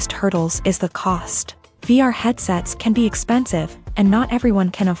biggest hurdles is the cost. VR headsets can be expensive, and not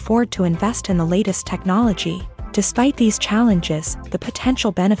everyone can afford to invest in the latest technology. Despite these challenges, the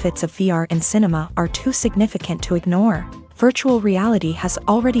potential benefits of VR in cinema are too significant to ignore. Virtual reality has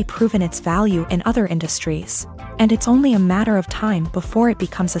already proven its value in other industries, and it's only a matter of time before it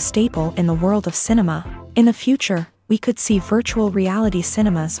becomes a staple in the world of cinema. In the future, we could see virtual reality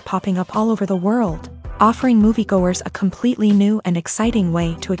cinemas popping up all over the world, offering moviegoers a completely new and exciting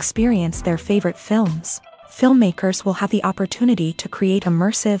way to experience their favorite films. Filmmakers will have the opportunity to create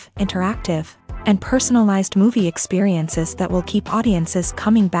immersive, interactive, and personalized movie experiences that will keep audiences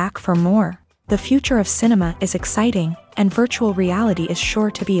coming back for more. The future of cinema is exciting, and virtual reality is sure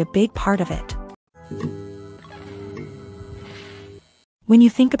to be a big part of it. When you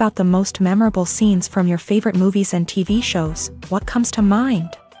think about the most memorable scenes from your favorite movies and TV shows, what comes to mind?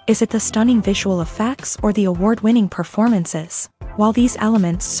 Is it the stunning visual effects or the award-winning performances? While these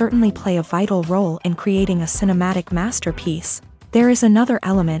elements certainly play a vital role in creating a cinematic masterpiece, there is another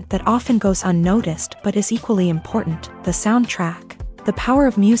element that often goes unnoticed but is equally important: the soundtrack. The power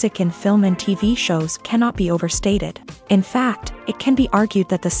of music in film and TV shows cannot be overstated. In fact, it can be argued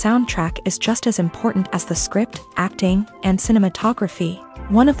that the soundtrack is just as important as the script, acting, and cinematography.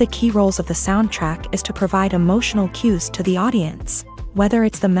 One of the key roles of the soundtrack is to provide emotional cues to the audience. Whether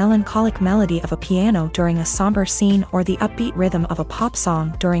it's the melancholic melody of a piano during a somber scene or the upbeat rhythm of a pop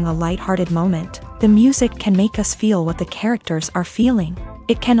song during a lighthearted moment, the music can make us feel what the characters are feeling.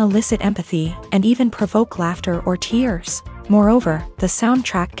 It can elicit empathy and even provoke laughter or tears. Moreover, the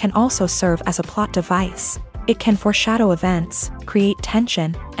soundtrack can also serve as a plot device. It can foreshadow events, create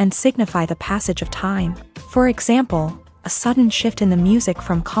tension, and signify the passage of time. For example, a sudden shift in the music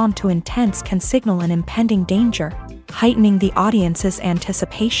from calm to intense can signal an impending danger, heightening the audience's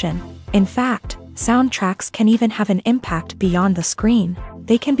anticipation. In fact, soundtracks can even have an impact beyond the screen.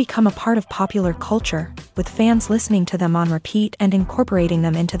 They can become a part of popular culture, with fans listening to them on repeat and incorporating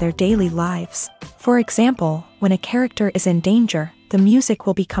them into their daily lives. For example, when a character is in danger, the music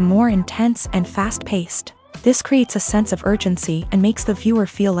will become more intense and fast-paced, This creates a sense of urgency and makes the viewer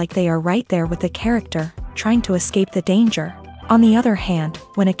feel like they are right there with the character, trying to escape the danger. On the other hand,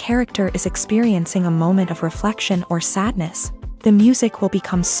 when a character is experiencing a moment of reflection or sadness, the music will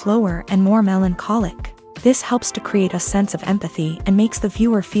become slower and more melancholic. This helps to create a sense of empathy and makes the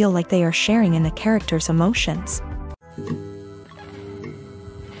viewer feel like they are sharing in the character's emotions.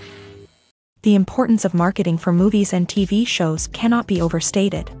 The importance of marketing for movies and TV shows cannot be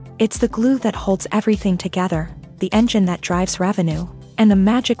overstated. It's the glue that holds everything together, the engine that drives revenue, and the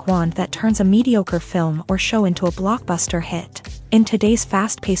magic wand that turns a mediocre film or show into a blockbuster hit. In today's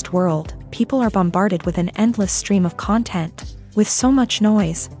fast-paced world, people are bombarded with an endless stream of content. With so much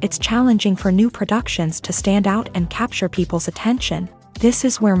noise, it's challenging for new productions to stand out and capture people's attention. This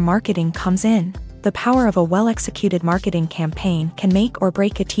is where marketing comes in. The power of a well-executed marketing campaign can make or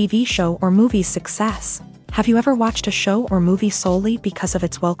break a TV show or movie's success. Have you ever watched a show or movie solely because of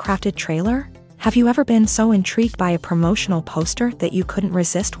its well-crafted trailer? Have you ever been so intrigued by a promotional poster that you couldn't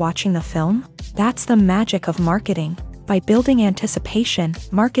resist watching the film? That's the magic of marketing. By building anticipation,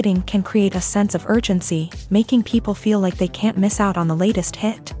 marketing can create a sense of urgency, making people feel like they can't miss out on the latest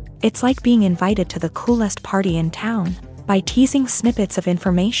hit. It's like being invited to the coolest party in town. By teasing snippets of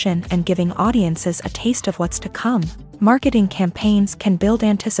information and giving audiences a taste of what's to come, marketing campaigns can build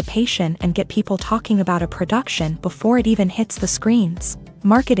anticipation and get people talking about a production before it even hits the screens.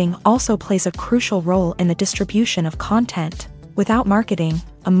 Marketing also plays a crucial role in the distribution of content. Without marketing,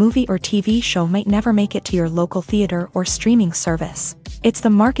 a movie or TV show might never make it to your local theater or streaming service. It's the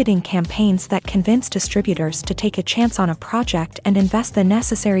marketing campaigns that convince distributors to take a chance on a project and invest the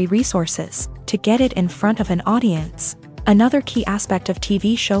necessary resources to get it in front of an audience. Another key aspect of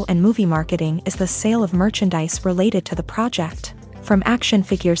TV show and movie marketing is the sale of merchandise related to the project. From action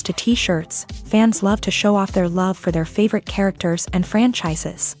figures to t-shirts, fans love to show off their love for their favorite characters and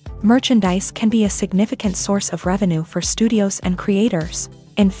franchises. Merchandise can be a significant source of revenue for studios and creators.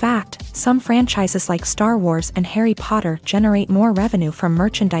 In fact, some franchises like Star Wars and Harry Potter generate more revenue from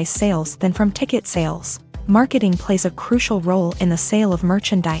merchandise sales than from ticket sales. Marketing plays a crucial role in the sale of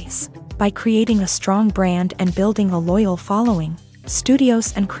merchandise. By creating a strong brand and building a loyal following,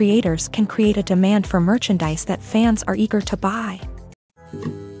 studios and creators can create a demand for merchandise that fans are eager to buy.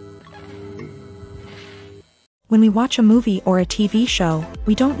 When we watch a movie or a TV show,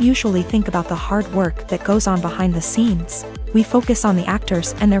 we don't usually think about the hard work that goes on behind the scenes. We focus on the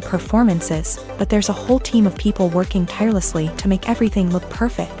actors and their performances, but there's a whole team of people working tirelessly to make everything look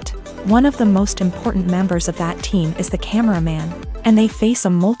perfect. One of the most important members of that team is the cameraman, and they face a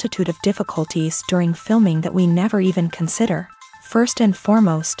multitude of difficulties during filming that we never even consider. First and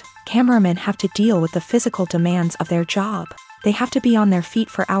foremost, cameramen have to deal with the physical demands of their job. They have to be on their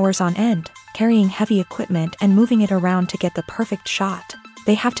feet for hours on end, carrying heavy equipment and moving it around to get the perfect shot.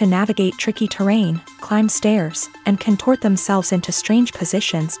 They have to navigate tricky terrain, climb stairs, and contort themselves into strange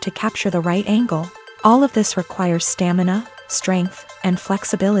positions to capture the right angle. All of this requires stamina, strength, and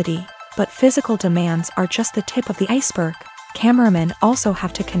flexibility. But physical demands are just the tip of the iceberg. Cameramen also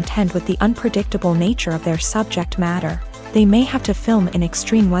have to contend with the unpredictable nature of their subject matter. They may have to film in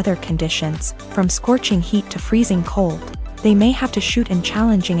extreme weather conditions, from scorching heat to freezing cold. They may have to shoot in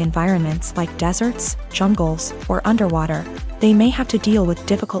challenging environments like deserts, jungles, or underwater. They may have to deal with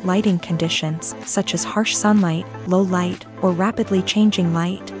difficult lighting conditions, such as harsh sunlight, low light, or rapidly changing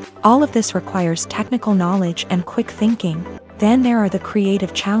light. All of this requires technical knowledge and quick thinking. Then there are the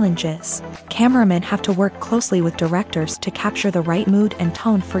creative challenges. Cameramen have to work closely with directors to capture the right mood and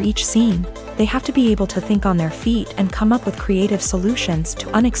tone for each scene. They have to be able to think on their feet and come up with creative solutions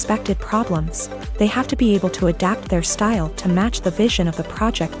to unexpected problems. They have to be able to adapt their style to match the vision of the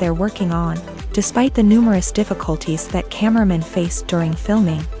project they're working on. Despite the numerous difficulties that cameramen face during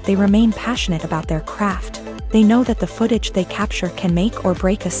filming, they remain passionate about their craft. They know that the footage they capture can make or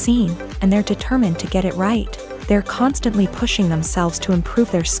break a scene, and they're determined to get it right. They're constantly pushing themselves to improve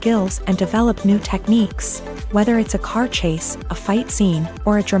their skills and develop new techniques. Whether it's a car chase, a fight scene,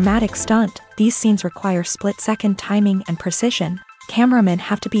 or a dramatic stunt, these scenes require split-second timing and precision. Cameramen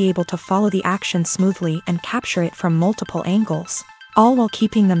have to be able to follow the action smoothly and capture it from multiple angles, all while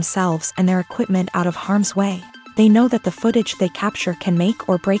keeping themselves and their equipment out of harm's way. They know that the footage they capture can make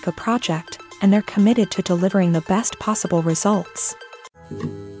or break a project, and they're committed to delivering the best possible results.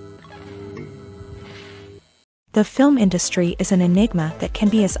 The film industry is an enigma that can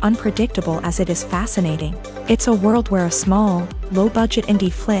be as unpredictable as it is fascinating. It's a world where a small, low-budget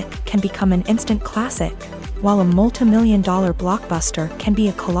indie flick can become an instant classic, while a multi-million-dollar blockbuster can be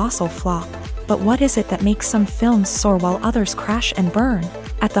a colossal flop. But what is it that makes some films soar while others crash and burn?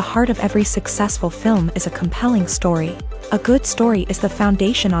 At the heart of every successful film is a compelling story. A good story is the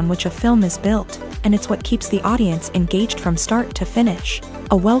foundation on which a film is built, and it's what keeps the audience engaged from start to finish.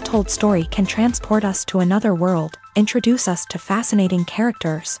 A well-told story can transport us to another world, introduce us to fascinating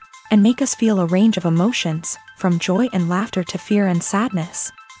characters, and make us feel a range of emotions, from joy and laughter to fear and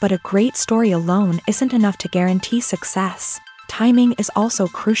sadness. But a great story alone isn't enough to guarantee success. Timing is also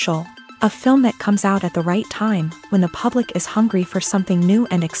crucial. A film that comes out at the right time, when the public is hungry for something new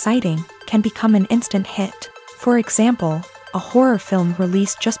and exciting, can become an instant hit. For example, a horror film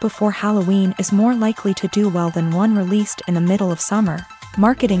released just before Halloween is more likely to do well than one released in the middle of summer.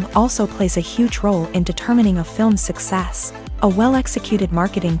 Marketing also plays a huge role in determining a film's success. A well-executed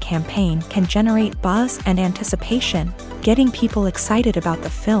marketing campaign can generate buzz and anticipation, getting people excited about the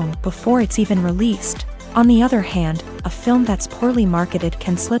film before it's even released. On the other hand, a film that's poorly marketed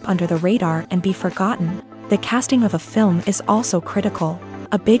can slip under the radar and be forgotten. The casting of a film is also critical.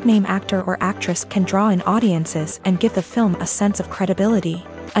 A big-name actor or actress can draw in audiences and give the film a sense of credibility.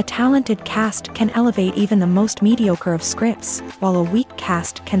 A talented cast can elevate even the most mediocre of scripts, while a weak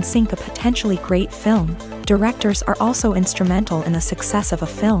cast can sink a potentially great film. Directors are also instrumental in the success of a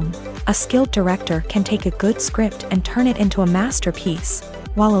film. A skilled director can take a good script and turn it into a masterpiece,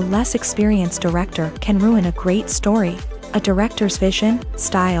 while a less experienced director can ruin a great story. A director's vision,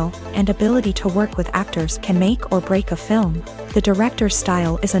 style, and ability to work with actors can make or break a film. The director's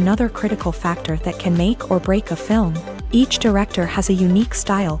style is another critical factor that can make or break a film. Each director has a unique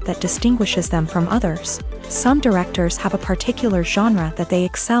style that distinguishes them from others. Some directors have a particular genre that they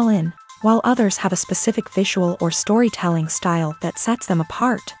excel in, while others have a specific visual or storytelling style that sets them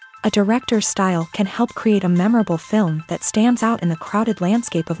apart. A director's style can help create a memorable film that stands out in the crowded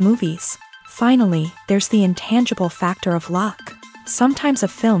landscape of movies. Finally, there's the intangible factor of luck. Sometimes a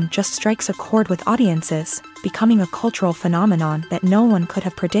film just strikes a chord with audiences, becoming a cultural phenomenon that no one could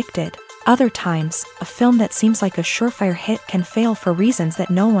have predicted. Other times, a film that seems like a surefire hit can fail for reasons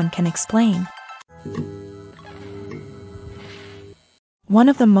that no one can explain. One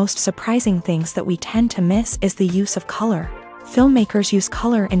of the most surprising things that we tend to miss is the use of color. Filmmakers use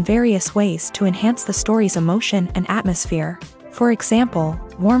color in various ways to enhance the story's emotion and atmosphere. For example,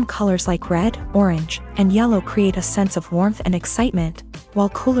 warm colors like red, orange, and yellow create a sense of warmth and excitement, while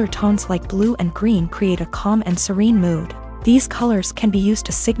cooler tones like blue and green create a calm and serene mood. These colors can be used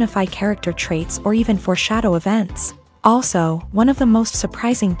to signify character traits or even foreshadow events. Also, one of the most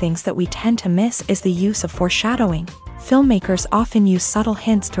surprising things that we tend to miss is the use of foreshadowing. Filmmakers often use subtle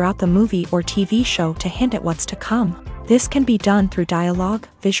hints throughout the movie or TV show to hint at what's to come. This can be done through dialogue,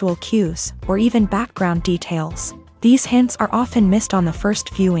 visual cues, or even background details. These hints are often missed on the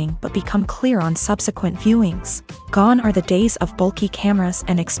first viewing but become clear on subsequent viewings. Gone are the days of bulky cameras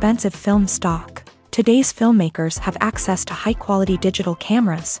and expensive film stock. Today's filmmakers have access to high-quality digital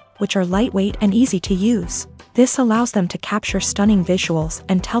cameras, which are lightweight and easy to use. This allows them to capture stunning visuals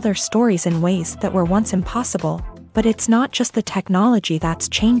and tell their stories in ways that were once impossible. But it's not just the technology that's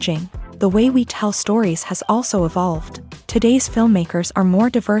changing. The way we tell stories has also evolved. Today's filmmakers are more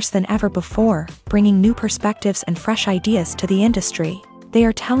diverse than ever before, bringing new perspectives and fresh ideas to the industry. They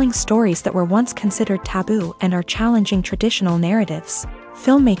are telling stories that were once considered taboo and are challenging traditional narratives.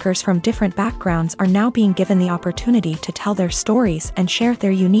 Filmmakers from different backgrounds are now being given the opportunity to tell their stories and share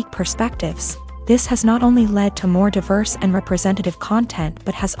their unique perspectives. This has not only led to more diverse and representative content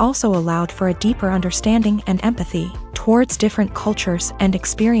but has also allowed for a deeper understanding and empathy towards different cultures and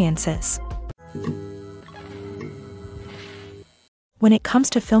experiences. When it comes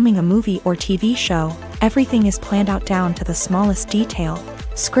to filming a movie or TV show, everything is planned out down to the smallest detail.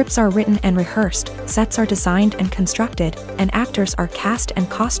 Scripts are written and rehearsed, sets are designed and constructed, and actors are cast and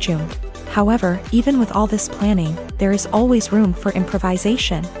costumed. However, even with all this planning, there is always room for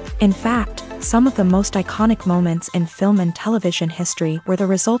improvisation. In fact, some of the most iconic moments in film and television history were the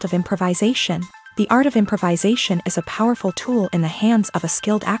result of improvisation. The art of improvisation is a powerful tool in the hands of a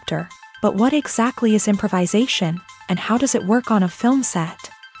skilled actor. But what exactly is improvisation, and how does it work on a film set?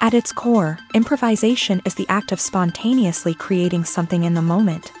 At its core, improvisation is the act of spontaneously creating something in the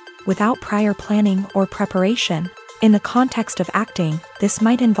moment, without prior planning or preparation. In the context of acting, this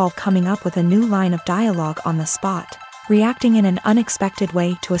might involve coming up with a new line of dialogue on the spot, reacting in an unexpected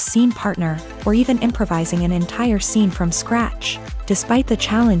way to a scene partner, or even improvising an entire scene from scratch. Despite the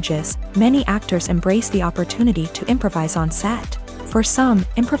challenges, many actors embrace the opportunity to improvise on set. For some,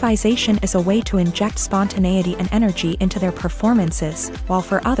 improvisation is a way to inject spontaneity and energy into their performances, while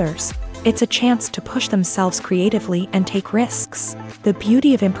for others, it's a chance to push themselves creatively and take risks. The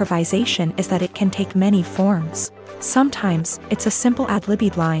beauty of improvisation is that it can take many forms. Sometimes, it's a simple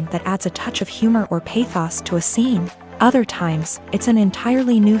ad-libbed line that adds a touch of humor or pathos to a scene. Other times, it's an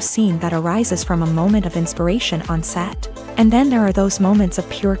entirely new scene that arises from a moment of inspiration on set. And then there are those moments of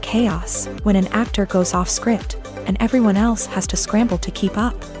pure chaos, when an actor goes off script, and everyone else has to scramble to keep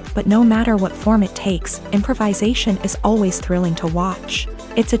up. But no matter what form it takes, improvisation is always thrilling to watch.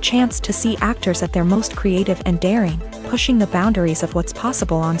 It's a chance to see actors at their most creative and daring, pushing the boundaries of what's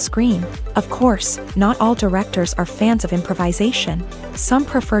possible on screen. Of course, not all directors are fans of improvisation. Some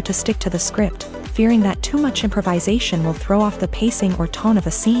prefer to stick to the script, fearing that too much improvisation will throw off the pacing or tone of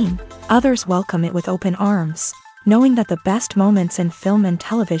a scene. Others welcome it with open arms, knowing that the best moments in film and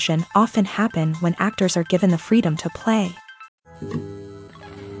television often happen when actors are given the freedom to play.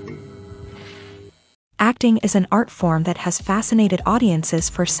 Acting is an art form that has fascinated audiences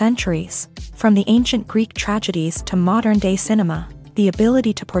for centuries. From the ancient Greek tragedies to modern-day cinema, the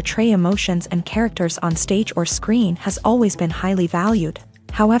ability to portray emotions and characters on stage or screen has always been highly valued.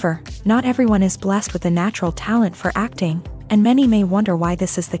 However, not everyone is blessed with a natural talent for acting, and many may wonder why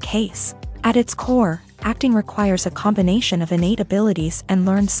this is the case. At its core, acting requires a combination of innate abilities and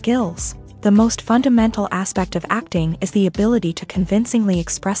learned skills. The most fundamental aspect of acting is the ability to convincingly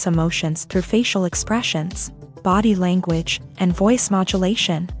express emotions through facial expressions, body language, and voice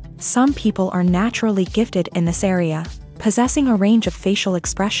modulation. Some people are naturally gifted in this area, possessing a range of facial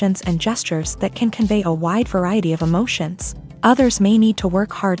expressions and gestures that can convey a wide variety of emotions. Others may need to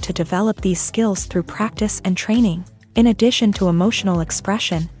work hard to develop these skills through practice and training. In addition to emotional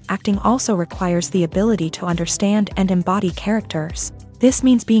expression, acting also requires the ability to understand and embody characters. This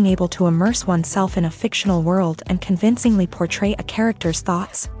means being able to immerse oneself in a fictional world and convincingly portray a character's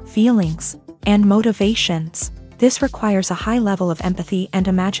thoughts, feelings, and motivations. This requires a high level of empathy and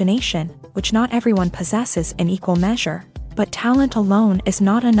imagination, which not everyone possesses in equal measure. But talent alone is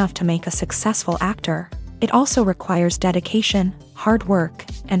not enough to make a successful actor. It also requires dedication, hard work,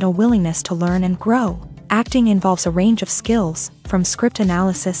 and a willingness to learn and grow. Acting involves a range of skills, from script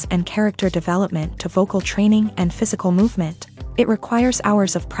analysis and character development to vocal training and physical movement. It requires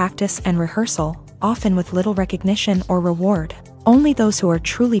hours of practice and rehearsal, often with little recognition or reward. Only those who are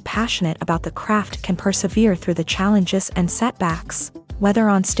truly passionate about the craft can persevere through the challenges and setbacks. Whether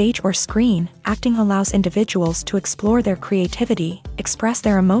on stage or screen, acting allows individuals to explore their creativity, express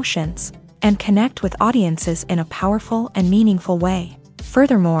their emotions, and connect with audiences in a powerful and meaningful way.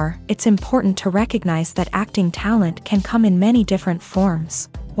 Furthermore, it's important to recognize that acting talent can come in many different forms.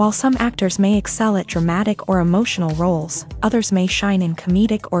 While some actors may excel at dramatic or emotional roles, others may shine in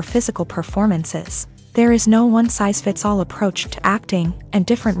comedic or physical performances. There is no one-size-fits-all approach to acting, and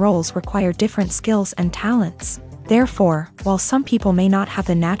different roles require different skills and talents. Therefore, while some people may not have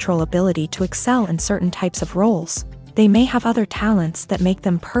the natural ability to excel in certain types of roles, they may have other talents that make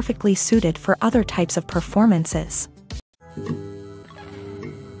them perfectly suited for other types of performances.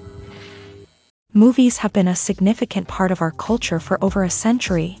 Movies have been a significant part of our culture for over a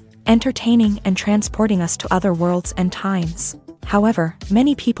century, entertaining and transporting us to other worlds and times. However,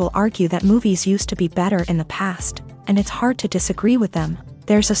 many people argue that movies used to be better in the past, and it's hard to disagree with them.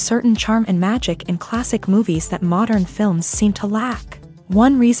 There's a certain charm and magic in classic movies that modern films seem to lack.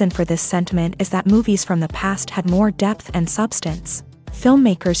 One reason for this sentiment is that movies from the past had more depth and substance.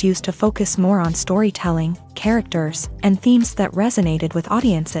 Filmmakers used to focus more on storytelling, characters, and themes that resonated with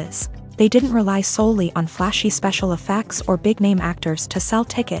audiences. They didn't rely solely on flashy special effects or big-name actors to sell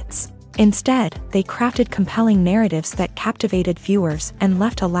tickets. Instead, they crafted compelling narratives that captivated viewers and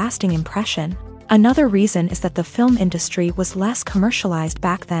left a lasting impression. Another reason is that the film industry was less commercialized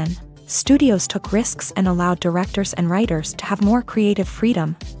back then. Studios took risks and allowed directors and writers to have more creative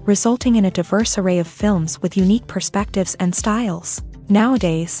freedom, resulting in a diverse array of films with unique perspectives and styles.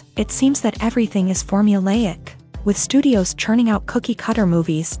 Nowadays, it seems that everything is formulaic, with studios churning out cookie-cutter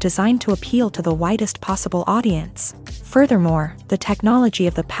movies designed to appeal to the widest possible audience. Furthermore, the technology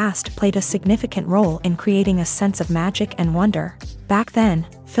of the past played a significant role in creating a sense of magic and wonder. Back then,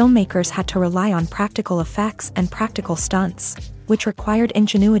 filmmakers had to rely on practical effects and practical stunts, which required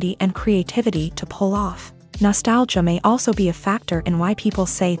ingenuity and creativity to pull off. Nostalgia may also be a factor in why people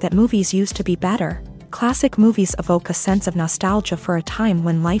say that movies used to be better. Classic movies evoke a sense of nostalgia for a time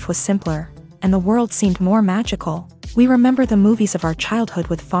when life was simpler, and the world seemed more magical. We remember the movies of our childhood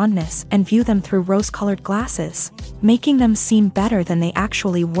with fondness and view them through rose-colored glasses, making them seem better than they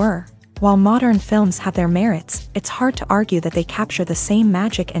actually were. While modern films have their merits, it's hard to argue that they capture the same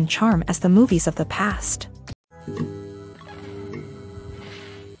magic and charm as the movies of the past.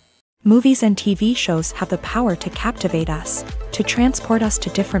 Movies and TV shows have the power to captivate us, to transport us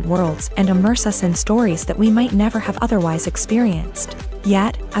to different worlds and immerse us in stories that we might never have otherwise experienced.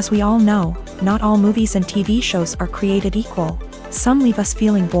 Yet, as we all know, not all movies and TV shows are created equal. Some leave us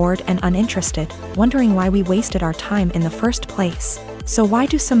feeling bored and uninterested, wondering why we wasted our time in the first place. So why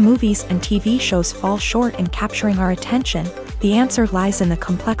do some movies and TV shows fall short in capturing our attention? The answer lies in the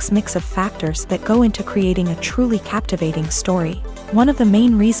complex mix of factors that go into creating a truly captivating story. One of the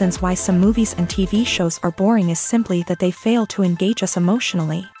main reasons why some movies and TV shows are boring is simply that they fail to engage us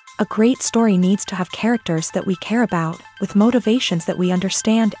emotionally. A great story needs to have characters that we care about, with motivations that we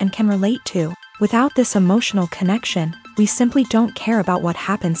understand and can relate to. Without this emotional connection, we simply don't care about what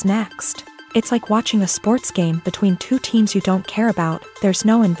happens next. It's like watching a sports game between two teams you don't care about. There's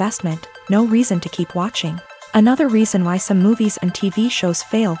no investment, no reason to keep watching. Another reason why some movies and TV shows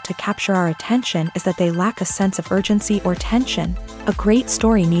fail to capture our attention is that they lack a sense of urgency or tension. A great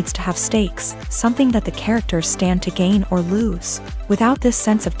story needs to have stakes, something that the characters stand to gain or lose. Without this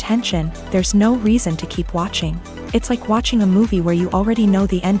sense of tension, there's no reason to keep watching. It's like watching a movie where you already know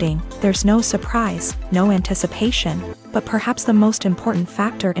the ending. There's no surprise, no anticipation. But perhaps the most important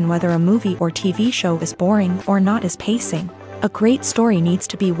factor in whether a movie or TV show is boring or not is pacing. A great story needs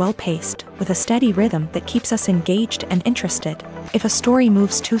to be well-paced, with a steady rhythm that keeps us engaged and interested. If a story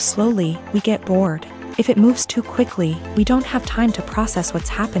moves too slowly, we get bored. If it moves too quickly, we don't have time to process what's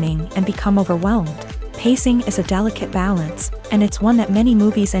happening and become overwhelmed. Pacing is a delicate balance, and it's one that many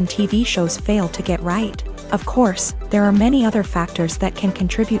movies and TV shows fail to get right. Of course, there are many other factors that can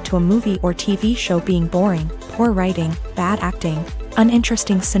contribute to a movie or TV show being boring: poor writing, bad acting,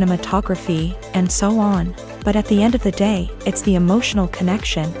 uninteresting cinematography, and so on. But at the end of the day, it's the emotional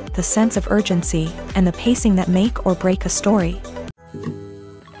connection, the sense of urgency, and the pacing that make or break a story.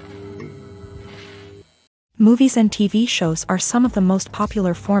 Movies and TV shows are some of the most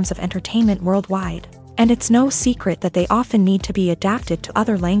popular forms of entertainment worldwide, and it's no secret that they often need to be adapted to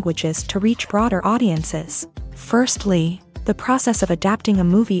other languages to reach broader audiences. Firstly, the process of adapting a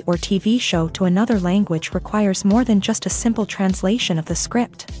movie or TV show to another language requires more than just a simple translation of the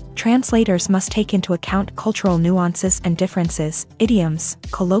script. Translators must take into account cultural nuances and differences, idioms,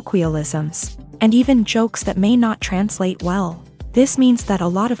 colloquialisms, and even jokes that may not translate well. This means that a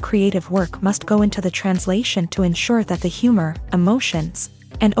lot of creative work must go into the translation to ensure that the humor, emotions,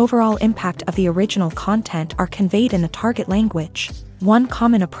 and overall impact of the original content are conveyed in the target language. One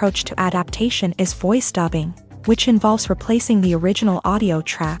common approach to adaptation is voice dubbing, which involves replacing the original audio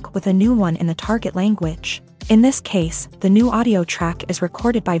track with a new one in the target language. In this case, the new audio track is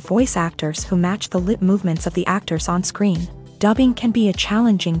recorded by voice actors who match the lip movements of the actors on screen. Dubbing can be a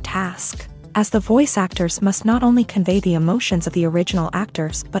challenging task, as the voice actors must not only convey the emotions of the original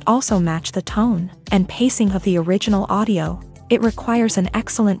actors but also match the tone and pacing of the original audio. It requires an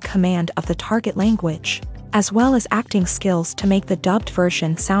excellent command of the target language, as well as acting skills to make the dubbed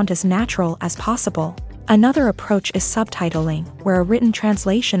version sound as natural as possible. Another approach is subtitling, where a written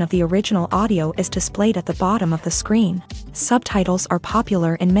translation of the original audio is displayed at the bottom of the screen. Subtitles are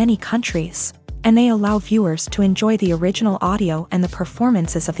popular in many countries, and they allow viewers to enjoy the original audio and the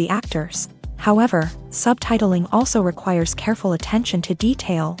performances of the actors. However, subtitling also requires careful attention to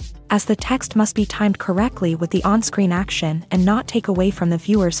detail, as the text must be timed correctly with the on-screen action and not take away from the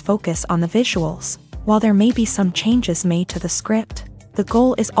viewer's focus on the visuals. While there may be some changes made to the script, the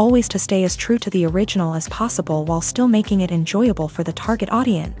goal is always to stay as true to the original as possible while still making it enjoyable for the target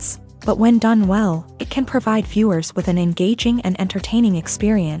audience. But when done well, it can provide viewers with an engaging and entertaining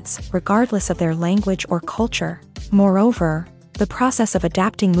experience, regardless of their language or culture. Moreover, the process of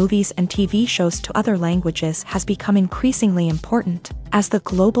adapting movies and TV shows to other languages has become increasingly important, as the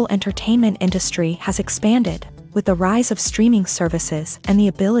global entertainment industry has expanded, with the rise of streaming services and the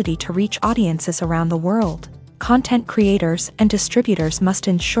ability to reach audiences around the world. Content creators and distributors must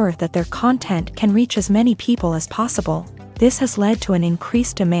ensure that their content can reach as many people as possible. This has led to an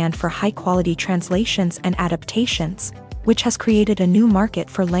increased demand for high-quality translations and adaptations, which has created a new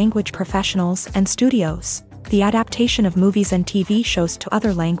market for language professionals and studios. The adaptation of movies and TV shows to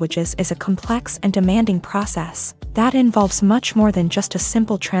other languages is a complex and demanding process that involves much more than just a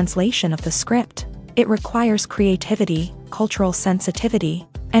simple translation of the script. It requires creativity, cultural sensitivity,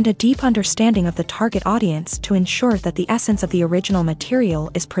 and a deep understanding of the target audience to ensure that the essence of the original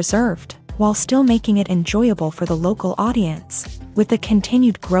material is preserved, while still making it enjoyable for the local audience. With the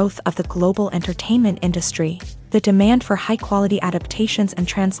continued growth of the global entertainment industry, the demand for high-quality adaptations and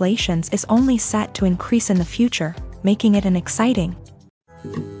translations is only set to increase in the future, making it an exciting.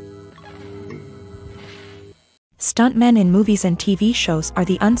 Stuntmen in movies and TV shows are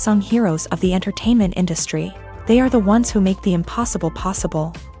the unsung heroes of the entertainment industry. They are the ones who make the impossible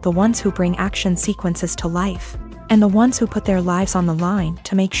possible, the ones who bring action sequences to life, and the ones who put their lives on the line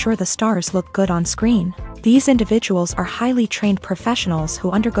to make sure the stars look good on screen. These individuals are highly trained professionals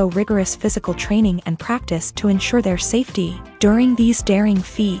who undergo rigorous physical training and practice to ensure their safety during these daring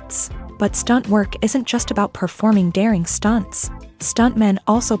feats. But stunt work isn't just about performing daring stunts. Stuntmen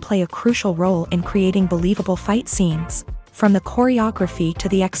also play a crucial role in creating believable fight scenes. From the choreography to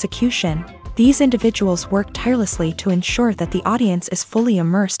the execution, these individuals work tirelessly to ensure that the audience is fully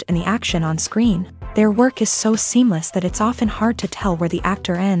immersed in the action on screen. Their work is so seamless that it's often hard to tell where the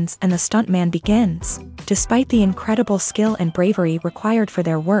actor ends and the stuntman begins. Despite the incredible skill and bravery required for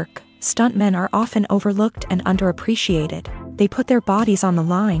their work, stuntmen are often overlooked and underappreciated. They put their bodies on the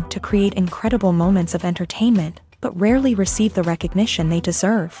line to create incredible moments of entertainment, but rarely receive the recognition they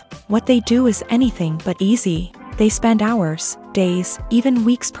deserve. What they do is anything but easy. They spend hours, days, even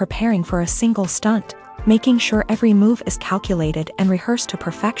weeks preparing for a single stunt, making sure every move is calculated and rehearsed to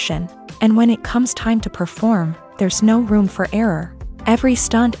perfection. And when it comes time to perform, there's no room for error. Every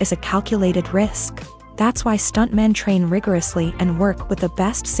stunt is a calculated risk. That's why stuntmen train rigorously and work with the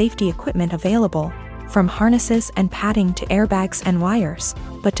best safety equipment available, from harnesses and padding to airbags and wires.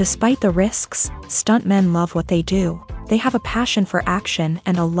 But despite the risks, stuntmen love what they do. They have a passion for action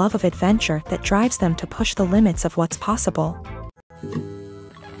and a love of adventure that drives them to push the limits of what's possible.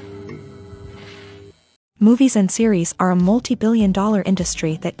 Movies and series are a multi-billion-dollar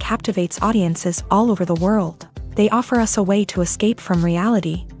industry that captivates audiences all over the world. They offer us a way to escape from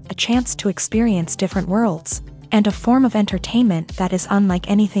reality, a chance to experience different worlds, and a form of entertainment that is unlike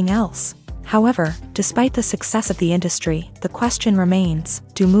anything else. However, despite the success of the industry, the question remains,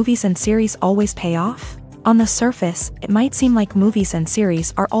 do movies and series always pay off? On the surface, it might seem like movies and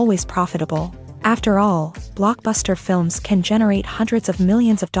series are always profitable. After all, blockbuster films can generate hundreds of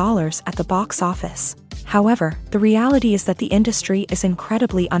millions of dollars at the box office. However, the reality is that the industry is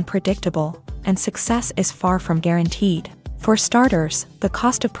incredibly unpredictable, and success is far from guaranteed. For starters, the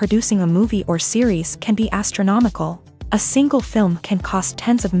cost of producing a movie or series can be astronomical. A single film can cost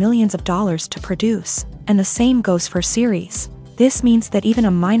tens of millions of dollars to produce, and the same goes for series. This means that even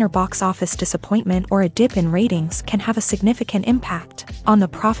a minor box office disappointment or a dip in ratings can have a significant impact on the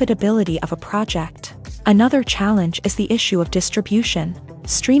profitability of a project. Another challenge is the issue of distribution.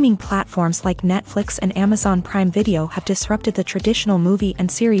 Streaming platforms like Netflix and Amazon Prime Video have disrupted the traditional movie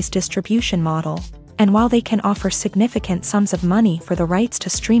and series distribution model. And while they can offer significant sums of money for the rights to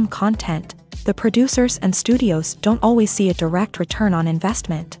stream content, the producers and studios don't always see a direct return on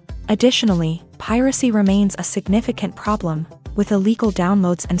investment. Additionally, piracy remains a significant problem, with illegal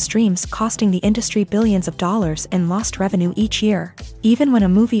downloads and streams costing the industry billions of dollars in lost revenue each year. Even when a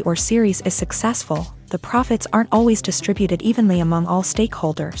movie or series is successful, the profits aren't always distributed evenly among all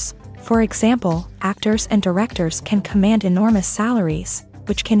stakeholders. For example, actors and directors can command enormous salaries,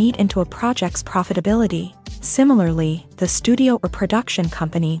 which can eat into a project's profitability. Similarly, the studio or production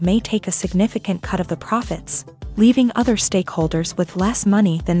company may take a significant cut of the profits, leaving other stakeholders with less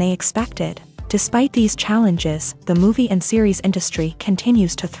money than they expected. Despite these challenges, the movie and series industry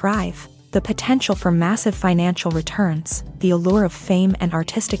continues to thrive. The potential for massive financial returns, the allure of fame and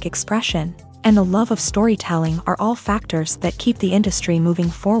artistic expression, and the love of storytelling are all factors that keep the industry moving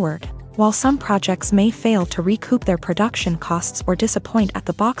forward. While some projects may fail to recoup their production costs or disappoint at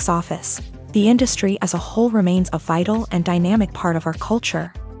the box office, the industry as a whole remains a vital and dynamic part of our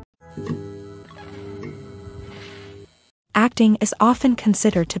culture. Acting is often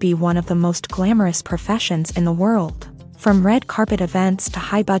considered to be one of the most glamorous professions in the world. From red carpet events to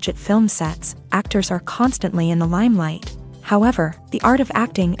high-budget film sets, actors are constantly in the limelight. However, the art of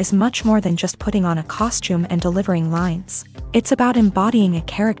acting is much more than just putting on a costume and delivering lines. It's about embodying a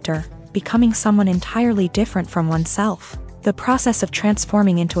character, becoming someone entirely different from oneself. The process of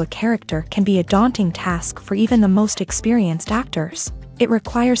transforming into a character can be a daunting task for even the most experienced actors. It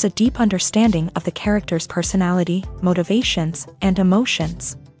requires a deep understanding of the character's personality, motivations, and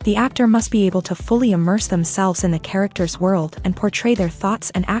emotions. The actor must be able to fully immerse themselves in the character's world and portray their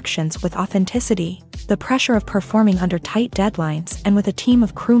thoughts and actions with authenticity. The pressure of performing under tight deadlines and with a team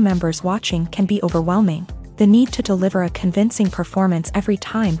of crew members watching can be overwhelming. The need to deliver a convincing performance every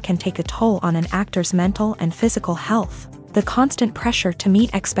time can take a toll on an actor's mental and physical health. The constant pressure to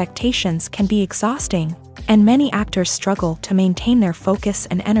meet expectations can be exhausting, and many actors struggle to maintain their focus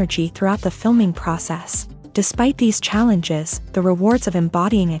and energy throughout the filming process. Despite these challenges, the rewards of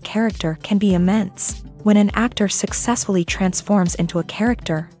embodying a character can be immense. When an actor successfully transforms into a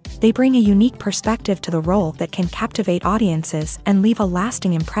character, they bring a unique perspective to the role that can captivate audiences and leave a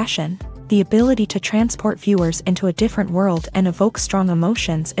lasting impression. The ability to transport viewers into a different world and evoke strong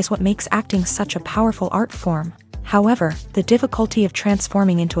emotions is what makes acting such a powerful art form. However, the difficulty of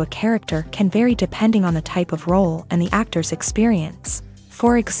transforming into a character can vary depending on the type of role and the actor's experience.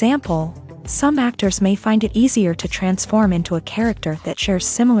 For example, some actors may find it easier to transform into a character that shares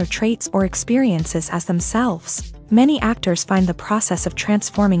similar traits or experiences as themselves. Many actors find the process of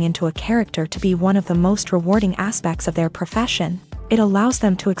transforming into a character to be one of the most rewarding aspects of their profession. It allows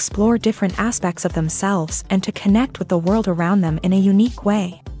them to explore different aspects of themselves and to connect with the world around them in a unique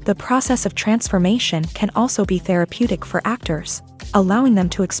way. The process of transformation can also be therapeutic for actors, allowing them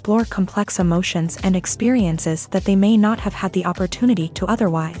to explore complex emotions and experiences that they may not have had the opportunity to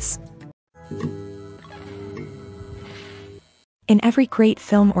otherwise. In every great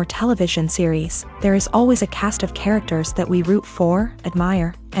film or television series, there is always a cast of characters that we root for,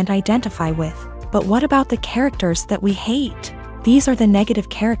 admire, and identify with. But what about the characters that we hate? These are the negative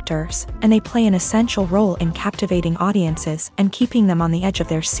characters, and they play an essential role in captivating audiences and keeping them on the edge of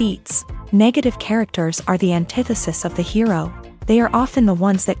their seats. Negative characters are the antithesis of the hero. They are often the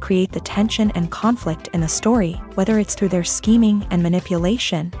ones that create the tension and conflict in the story, whether it's through their scheming and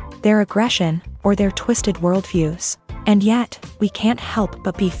manipulation, their aggression, or their twisted worldviews. And yet, we can't help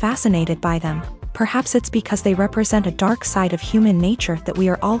but be fascinated by them. Perhaps it's because they represent a dark side of human nature that we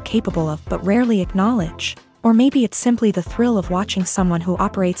are all capable of but rarely acknowledge. Or maybe it's simply the thrill of watching someone who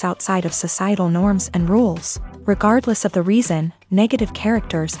operates outside of societal norms and rules. Regardless of the reason, negative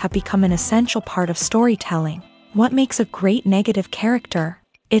characters have become an essential part of storytelling. What makes a great negative character?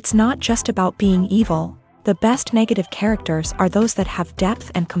 It's not just about being evil. The best negative characters are those that have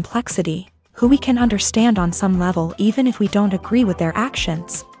depth and complexity, who we can understand on some level even if we don't agree with their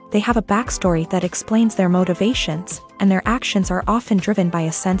actions. They have a backstory that explains their motivations, and their actions are often driven by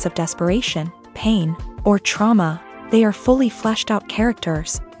a sense of desperation, pain, or trauma. They are fully fleshed out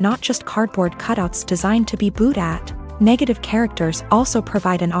characters, not just cardboard cutouts designed to be booed at. Negative characters also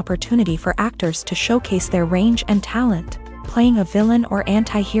provide an opportunity for actors to showcase their range and talent. Playing a villain or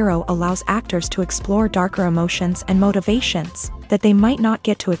anti-hero allows actors to explore darker emotions and motivations that they might not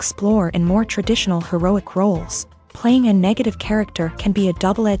get to explore in more traditional heroic roles. Playing a negative character can be a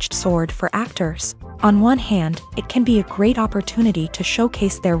double-edged sword for actors. On one hand, it can be a great opportunity to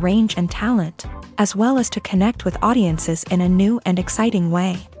showcase their range and talent, as well as to connect with audiences in a new and exciting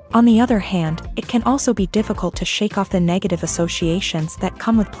way. On the other hand, it can also be difficult to shake off the negative associations that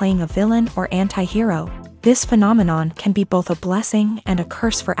come with playing a villain or anti-hero. This phenomenon can be both a blessing and a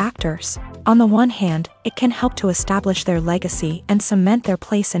curse for actors. On the one hand, it can help to establish their legacy and cement their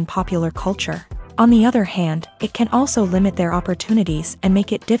place in popular culture. On the other hand, it can also limit their opportunities and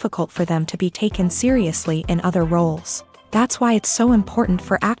make it difficult for them to be taken seriously in other roles. That's why it's so important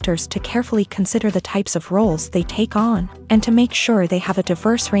for actors to carefully consider the types of roles they take on, and to make sure they have a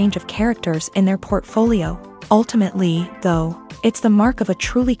diverse range of characters in their portfolio. Ultimately, though, it's the mark of a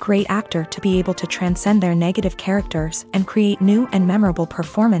truly great actor to be able to transcend their negative characters and create new and memorable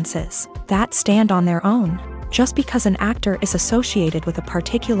performances that stand on their own. Just because an actor is associated with a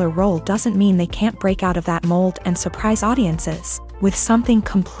particular role doesn't mean they can't break out of that mold and surprise audiences with something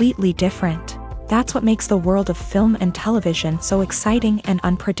completely different. That's what makes the world of film and television so exciting and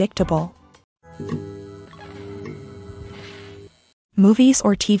unpredictable. Movies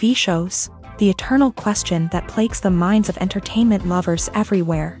or TV shows? The eternal question that plagues the minds of entertainment lovers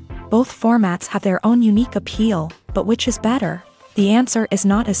everywhere. Both formats have their own unique appeal, but which is better? The answer is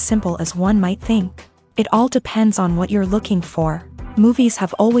not as simple as one might think. It all depends on what you're looking for. Movies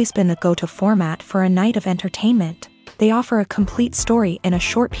have always been the go-to format for a night of entertainment. They offer a complete story in a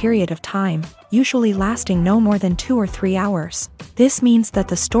short period of time, usually lasting no more than 2 or 3 hours. This means that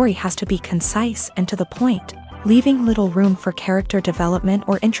the story has to be concise and to the point, leaving little room for character development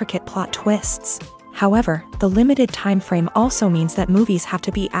or intricate plot twists. However, the limited time frame also means that movies have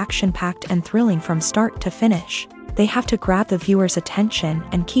to be action-packed and thrilling from start to finish. They have to grab the viewer's attention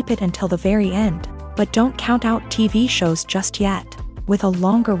and keep it until the very end. But don't count out TV shows just yet. With a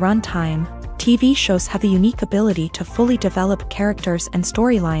longer runtime, TV shows have the unique ability to fully develop characters and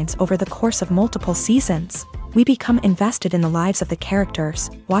storylines over the course of multiple seasons. We become invested in the lives of the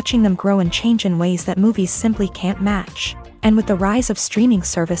characters, watching them grow and change in ways that movies simply can't match. And with the rise of streaming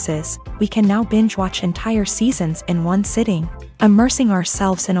services, we can now binge-watch entire seasons in one sitting, immersing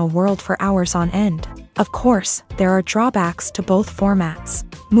ourselves in a world for hours on end. Of course, there are drawbacks to both formats.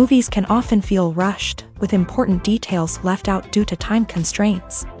 Movies can often feel rushed, with important details left out due to time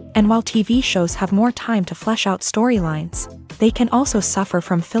constraints. And while TV shows have more time to flesh out storylines, they can also suffer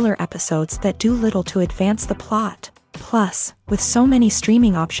from filler episodes that do little to advance the plot. Plus, with so many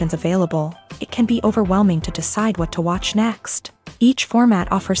streaming options available, it can be overwhelming to decide what to watch next. Each format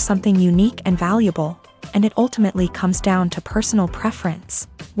offers something unique and valuable, and it ultimately comes down to personal preference.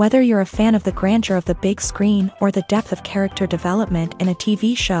 Whether you're a fan of the grandeur of the big screen or the depth of character development in a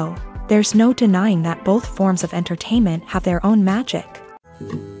TV show, there's no denying that both forms of entertainment have their own magic.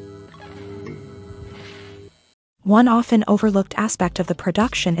 One often overlooked aspect of the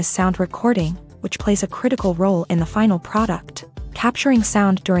production is sound recording, which plays a critical role in the final product. Capturing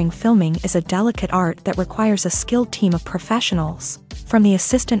sound during filming is a delicate art that requires a skilled team of professionals, from the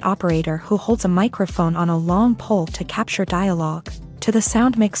assistant operator who holds a microphone on a long pole to capture dialogue, to the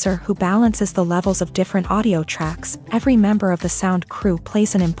sound mixer who balances the levels of different audio tracks. Every member of the sound crew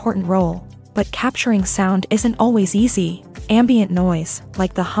plays an important role. But capturing sound isn't always easy. Ambient noise,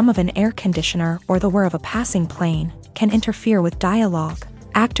 like the hum of an air conditioner or the whir of a passing plane, can interfere with dialogue.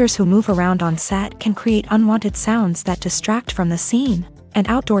 Actors who move around on set can create unwanted sounds that distract from the scene, and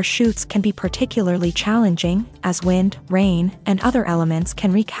outdoor shoots can be particularly challenging, as wind, rain, and other elements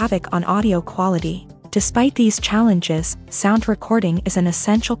can wreak havoc on audio quality. Despite these challenges, sound recording is an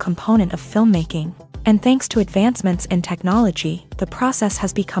essential component of filmmaking, and thanks to advancements in technology, the process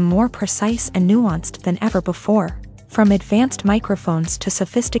has become more precise and nuanced than ever before. From advanced microphones to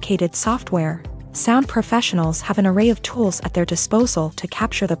sophisticated software, sound professionals have an array of tools at their disposal to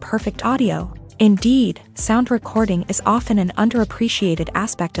capture the perfect audio. Indeed, sound recording is often an underappreciated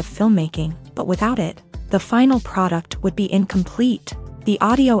aspect of filmmaking, but without it, the final product would be incomplete. The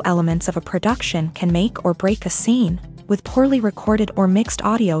audio elements of a production can make or break a scene, with poorly recorded or mixed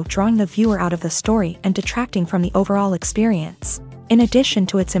audio drawing the viewer out of the story and detracting from the overall experience. In addition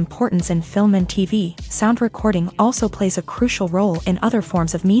to its importance in film and TV, sound recording also plays a crucial role in other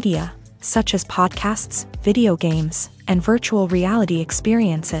forms of media, such as podcasts, video games, and virtual reality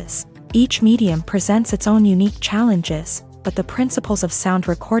experiences. Each medium presents its own unique challenges, but the principles of sound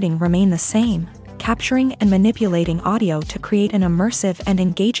recording remain the same: capturing and manipulating audio to create an immersive and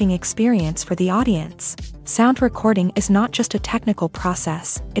engaging experience for the audience. Sound recording is not just a technical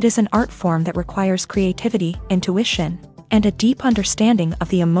process, it is an art form that requires creativity, intuition, and a deep understanding of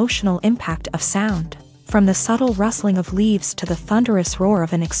the emotional impact of sound. From the subtle rustling of leaves to the thunderous roar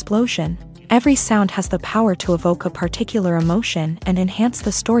of an explosion, every sound has the power to evoke a particular emotion and enhance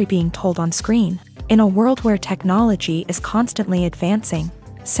the story being told on screen. In a world where technology is constantly advancing,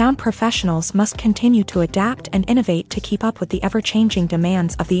 sound professionals must continue to adapt and innovate to keep up with the ever-changing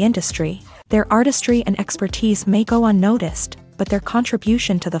demands of the industry. Their artistry and expertise may go unnoticed, but their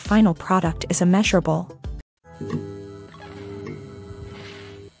contribution to the final product is immeasurable.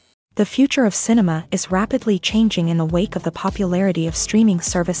 The future of cinema is rapidly changing in the wake of the popularity of streaming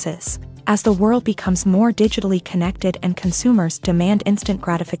services. As the world becomes more digitally connected and consumers demand instant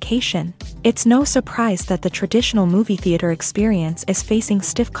gratification, it's no surprise that the traditional movie theater experience is facing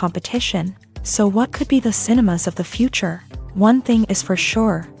stiff competition. So what could be the cinemas of the future? One thing is for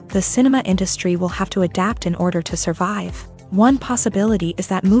sure, the cinema industry will have to adapt in order to survive. One possibility is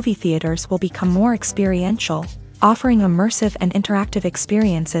that movie theaters will become more experiential, offering immersive and interactive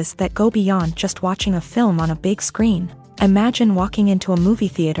experiences that go beyond just watching a film on a big screen. Imagine walking into a movie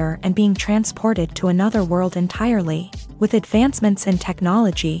theater and being transported to another world entirely. With advancements in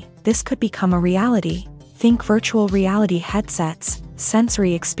technology, this could become a reality. Think virtual reality headsets,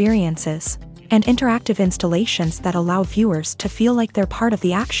 sensory experiences, and interactive installations that allow viewers to feel like they're part of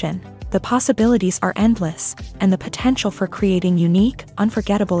the action. The possibilities are endless, and the potential for creating unique,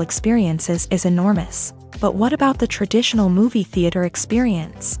 unforgettable experiences is enormous. But what about the traditional movie theater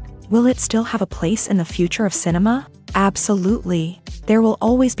experience? Will it still have a place in the future of cinema? Absolutely. There will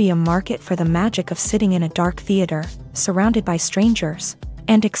always be a market for the magic of sitting in a dark theater, surrounded by strangers,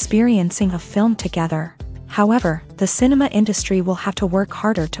 and experiencing a film together. However, the cinema industry will have to work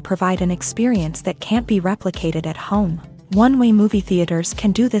harder to provide an experience that can't be replicated at home. One way movie theaters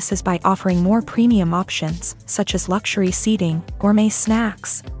can do this is by offering more premium options, such as luxury seating, gourmet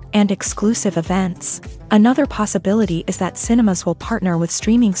snacks, and exclusive events. Another possibility is that cinemas will partner with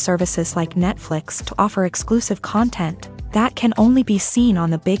streaming services like Netflix to offer exclusive content that can only be seen on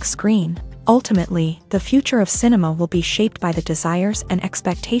the big screen. Ultimately, the future of cinema will be shaped by the desires and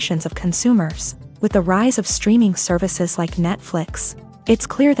expectations of consumers. With the rise of streaming services like Netflix, it's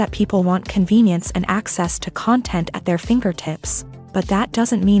clear that people want convenience and access to content at their fingertips. But that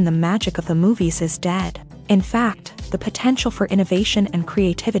doesn't mean the magic of the movies is dead. In fact, the potential for innovation and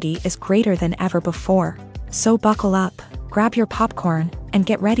creativity is greater than ever before. So buckle up, grab your popcorn, and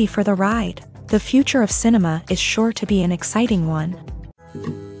get ready for the ride. The future of cinema is sure to be an exciting one.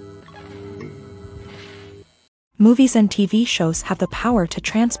 Movies and TV shows have the power to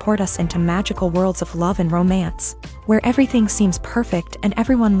transport us into magical worlds of love and romance, where everything seems perfect and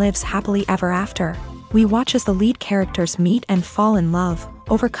everyone lives happily ever after. We watch as the lead characters meet and fall in love,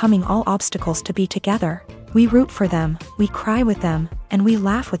 overcoming all obstacles to be together. We root for them, we cry with them, and we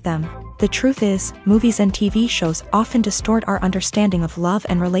laugh with them. The truth is, movies and TV shows often distort our understanding of love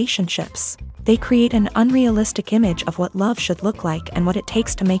and relationships. They create an unrealistic image of what love should look like and what it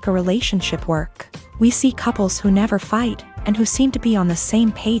takes to make a relationship work. We see couples who never fight, and who seem to be on the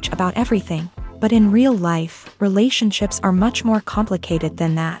same page about everything. But in real life, relationships are much more complicated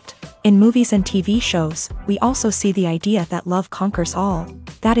than that. In movies and TV shows, we also see the idea that love conquers all.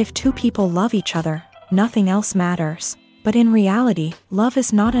 That if two people love each other, nothing else matters. But in reality, love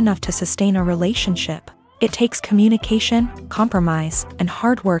is not enough to sustain a relationship. It takes communication, compromise, and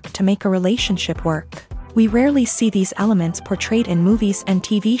hard work to make a relationship work. We rarely see these elements portrayed in movies and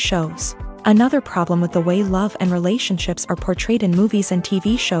TV shows. Another problem with the way love and relationships are portrayed in movies and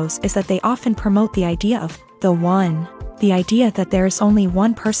TV shows is that they often promote the idea of the one. The idea that there is only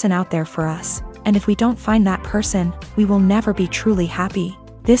one person out there for us, and if we don't find that person, we will never be truly happy.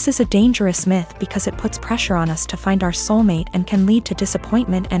 This is a dangerous myth because it puts pressure on us to find our soulmate and can lead to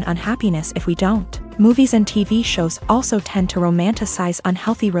disappointment and unhappiness if we don't. Movies and TV shows also tend to romanticize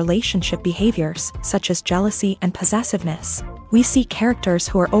unhealthy relationship behaviors, such as jealousy and possessiveness. We see characters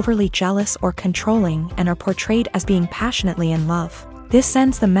who are overly jealous or controlling and are portrayed as being passionately in love. This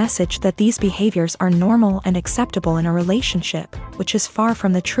sends the message that these behaviors are normal and acceptable in a relationship, which is far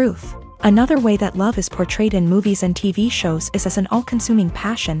from the truth. Another way that love is portrayed in movies and TV shows is as an all-consuming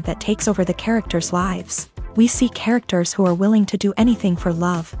passion that takes over the characters' lives. We see characters who are willing to do anything for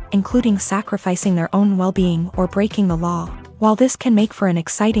love, including sacrificing their own well-being or breaking the law. While this can make for an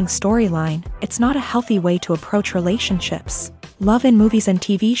exciting storyline, it's not a healthy way to approach relationships. Love in movies and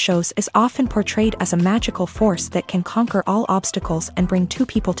TV shows is often portrayed as a magical force that can conquer all obstacles and bring two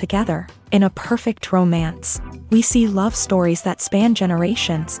people together. In a perfect romance, we see love stories that span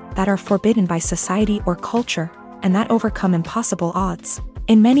generations, that are forbidden by society or culture, and that overcome impossible odds.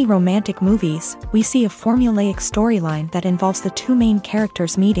 In many romantic movies, we see a formulaic storyline that involves the two main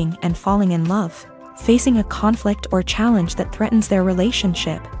characters meeting and falling in love, facing a conflict or challenge that threatens their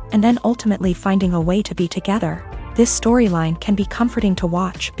relationship, and then ultimately finding a way to be together. This storyline can be comforting to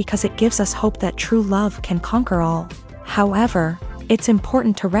watch because it gives us hope that true love can conquer all. However, it's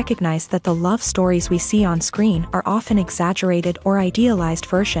important to recognize that the love stories we see on screen are often exaggerated or idealized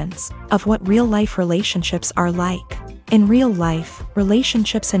versions of what real-life relationships are like. In real life,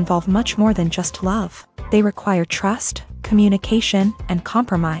 relationships involve much more than just love. They require trust, communication, and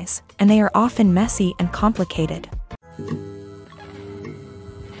compromise, and they are often messy and complicated.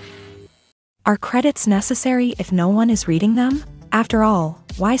 Are credits necessary if no one is reading them? After all,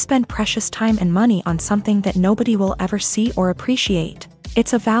 why spend precious time and money on something that nobody will ever see or appreciate?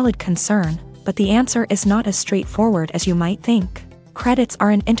 It's a valid concern, but the answer is not as straightforward as you might think. Credits are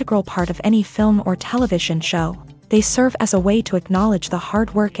an integral part of any film or television show. They serve as a way to acknowledge the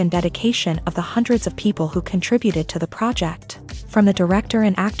hard work and dedication of the hundreds of people who contributed to the project. From the director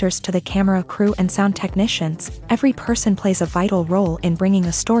and actors to the camera crew and sound technicians, every person plays a vital role in bringing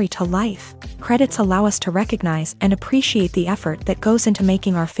a story to life. Credits allow us to recognize and appreciate the effort that goes into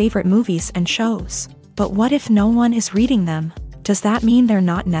making our favorite movies and shows. But what if no one is reading them? Does that mean they're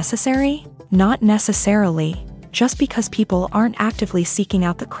not necessary? Not necessarily. Just because people aren't actively seeking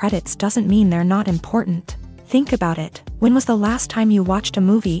out the credits doesn't mean they're not important. Think about it. When was the last time you watched a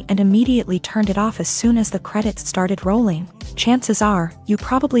movie and immediately turned it off as soon as the credits started rolling? Chances are, you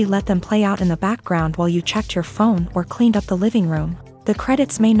probably let them play out in the background while you checked your phone or cleaned up the living room. The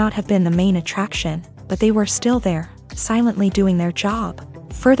credits may not have been the main attraction, but they were still there, silently doing their job.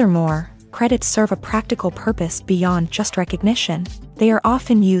 Furthermore, credits serve a practical purpose beyond just recognition. They are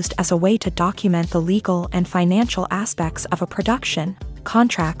often used as a way to document the legal and financial aspects of a production.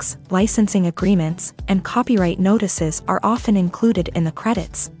 Contracts, licensing agreements, and copyright notices are often included in the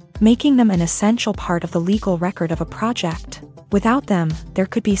credits, making them an essential part of the legal record of a project. Without them, there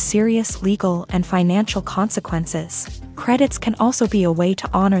could be serious legal and financial consequences. Credits can also be a way to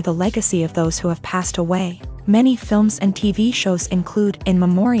honor the legacy of those who have passed away. Many films and TV shows include in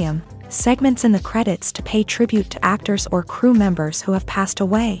memoriam segments in the credits to pay tribute to actors or crew members who have passed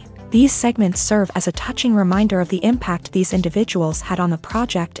away. These segments serve as a touching reminder of the impact these individuals had on the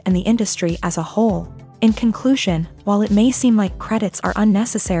project and the industry as a whole. In conclusion, while it may seem like credits are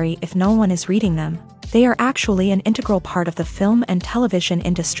unnecessary if no one is reading them, they are actually an integral part of the film and television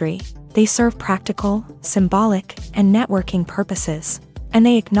industry. They serve practical, symbolic, and networking purposes, and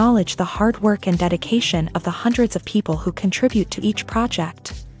they acknowledge the hard work and dedication of the hundreds of people who contribute to each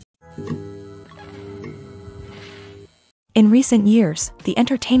project. In recent years, the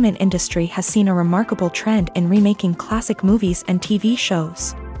entertainment industry has seen a remarkable trend in remaking classic movies and TV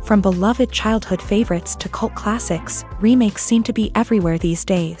shows. From beloved childhood favorites to cult classics, remakes seem to be everywhere these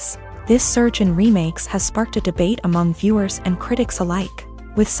days. This surge in remakes has sparked a debate among viewers and critics alike,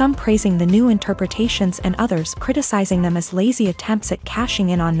 with some praising the new interpretations and others criticizing them as lazy attempts at cashing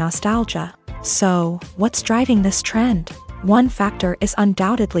in on nostalgia. So, what's driving this trend? One factor is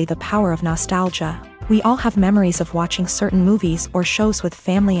undoubtedly the power of nostalgia. We all have memories of watching certain movies or shows with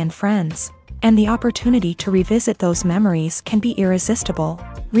family and friends, and the opportunity to revisit those memories can be irresistible.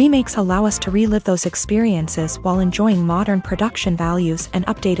 Remakes allow us to relive those experiences while enjoying modern production values and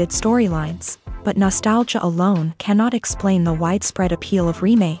updated storylines. But nostalgia alone cannot explain the widespread appeal of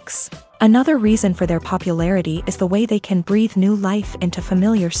remakes. Another reason for their popularity is the way they can breathe new life into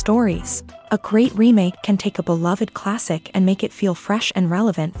familiar stories. A great remake can take a beloved classic and make it feel fresh and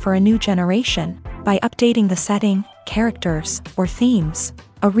relevant for a new generation. By updating the setting, characters, or themes,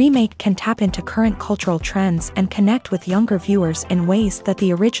 a remake can tap into current cultural trends and connect with younger viewers in ways that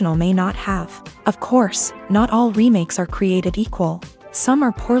the original may not have. Of course, not all remakes are created equal. Some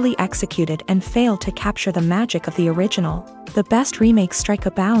are poorly executed and fail to capture the magic of the original. The best remakes strike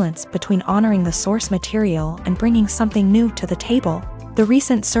a balance between honoring the source material and bringing something new to the table. The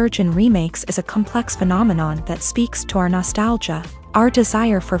recent surge in remakes is a complex phenomenon that speaks to our nostalgia, our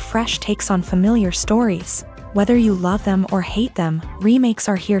desire for fresh takes on familiar stories. Whether you love them or hate them, remakes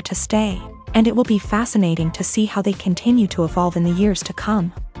are here to stay, and it will be fascinating to see how they continue to evolve in the years to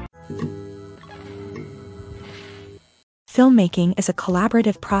come. Filmmaking is a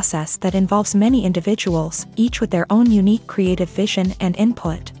collaborative process that involves many individuals, each with their own unique creative vision and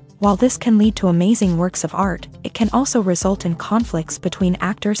input. While this can lead to amazing works of art, it can also result in conflicts between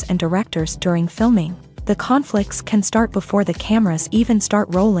actors and directors during filming. The conflicts can start before the cameras even start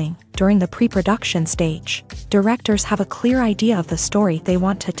rolling, during the pre-production stage. Directors have a clear idea of the story they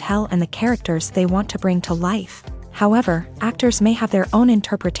want to tell and the characters they want to bring to life. However, actors may have their own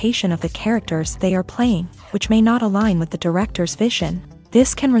interpretation of the characters they are playing, which may not align with the director's vision.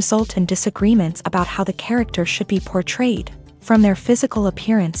 This can result in disagreements about how the characters should be portrayed, from their physical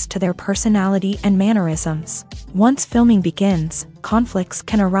appearance to their personality and mannerisms. Once filming begins, conflicts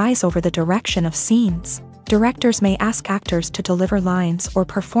can arise over the direction of scenes. Directors may ask actors to deliver lines or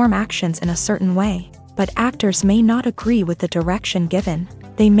perform actions in a certain way, but actors may not agree with the direction given.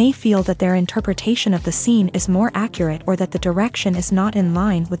 They may feel that their interpretation of the scene is more accurate or that the direction is not in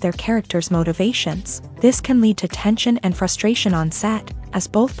line with their character's motivations. This can lead to tension and frustration on set, as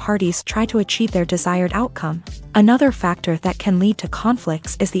both parties try to achieve their desired outcome. Another factor that can lead to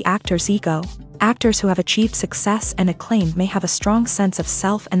conflicts is the actor's ego. Actors who have achieved success and acclaim may have a strong sense of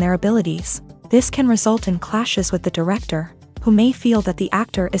self and their abilities. This can result in clashes with the director, who may feel that the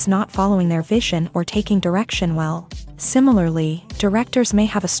actor is not following their vision or taking direction well. Similarly, directors may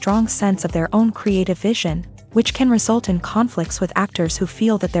have a strong sense of their own creative vision, which can result in conflicts with actors who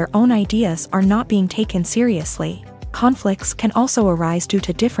feel that their own ideas are not being taken seriously. Conflicts can also arise due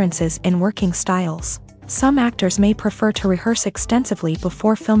to differences in working styles. Some actors may prefer to rehearse extensively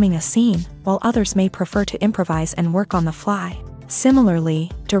before filming a scene, while others may prefer to improvise and work on the fly. Similarly,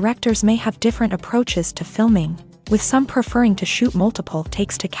 directors may have different approaches to filming, with some preferring to shoot multiple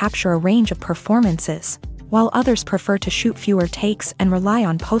takes to capture a range of performances, while others prefer to shoot fewer takes and rely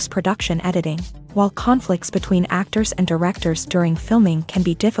on post-production editing. While conflicts between actors and directors during filming can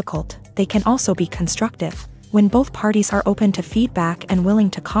be difficult, they can also be constructive. When both parties are open to feedback and willing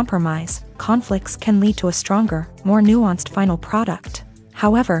to compromise, conflicts can lead to a stronger, more nuanced final product.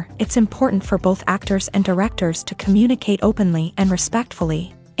 However, it's important for both actors and directors to communicate openly and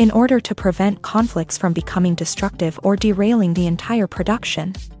respectfully, in order to prevent conflicts from becoming destructive or derailing the entire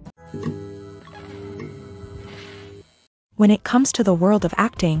production. When it comes to the world of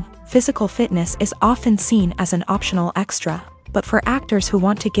acting, physical fitness is often seen as an optional extra. But for actors who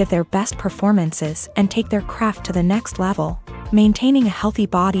want to give their best performances and take their craft to the next level, maintaining a healthy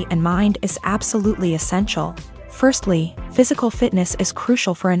body and mind is absolutely essential. Firstly, physical fitness is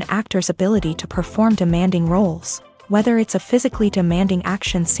crucial for an actor's ability to perform demanding roles. Whether it's a physically demanding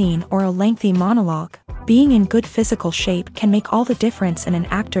action scene or a lengthy monologue, being in good physical shape can make all the difference in an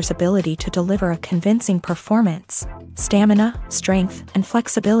actor's ability to deliver a convincing performance. Stamina, strength, and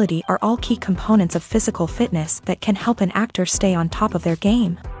flexibility are all key components of physical fitness that can help an actor stay on top of their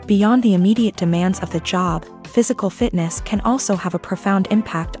game. Beyond the immediate demands of the job, physical fitness can also have a profound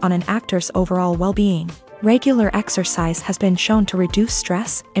impact on an actor's overall well-being. Regular exercise has been shown to reduce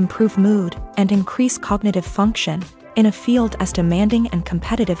stress, improve mood, and increase cognitive function. In a field as demanding and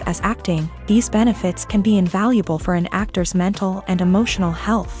competitive as acting, these benefits can be invaluable for an actor's mental and emotional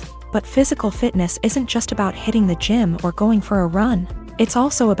health. But physical fitness isn't just about hitting the gym or going for a run. It's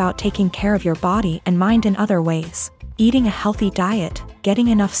also about taking care of your body and mind in other ways. Eating a healthy diet, getting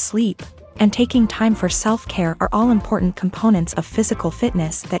enough sleep, and taking time for self-care are all important components of physical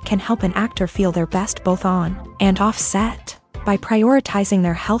fitness that can help an actor feel their best both on and off set. By prioritizing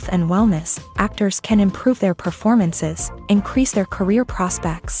their health and wellness, actors can improve their performances, increase their career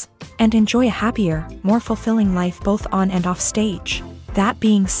prospects, and enjoy a happier, more fulfilling life both on and off stage. That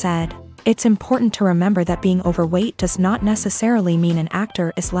being said, it's important to remember that being overweight does not necessarily mean an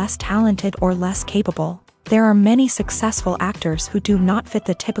actor is less talented or less capable. There are many successful actors who do not fit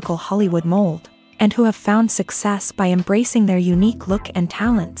the typical Hollywood mold, and who have found success by embracing their unique look and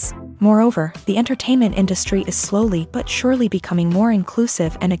talents. Moreover, the entertainment industry is slowly but surely becoming more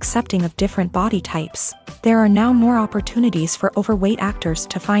inclusive and accepting of different body types. There are now more opportunities for overweight actors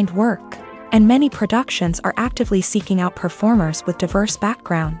to find work, and many productions are actively seeking out performers with diverse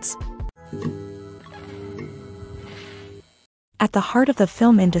backgrounds. At the heart of the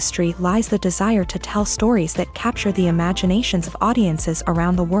film industry lies the desire to tell stories that capture the imaginations of audiences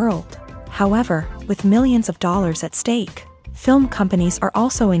around the world. However, with millions of dollars at stake, film companies are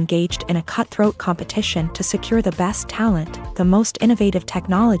also engaged in a cutthroat competition to secure the best talent, the most innovative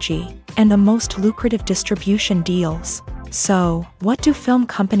technology, and the most lucrative distribution deals. So, what do film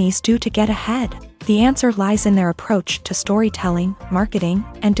companies do to get ahead? The answer lies in their approach to storytelling, marketing,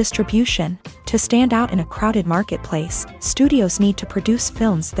 and distribution. To stand out in a crowded marketplace, studios need to produce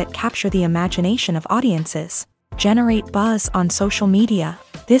films that capture the imagination of audiences, generate buzz on social media.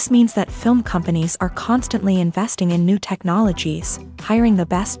 This means that film companies are constantly investing in new technologies, hiring the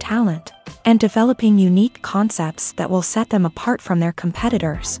best talent, and developing unique concepts that will set them apart from their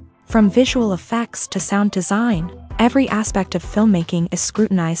competitors. From visual effects to sound design, every aspect of filmmaking is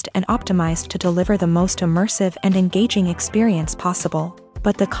scrutinized and optimized to deliver the most immersive and engaging experience possible.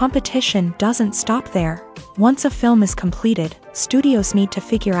 But the competition doesn't stop there. Once a film is completed, studios need to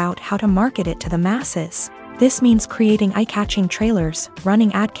figure out how to market it to the masses. This means creating eye-catching trailers,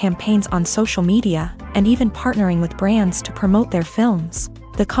 running ad campaigns on social media, and even partnering with brands to promote their films.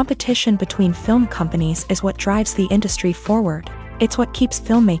 The competition between film companies is what drives the industry forward. It's what keeps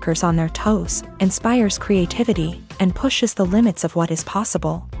filmmakers on their toes, inspires creativity, and pushes the limits of what is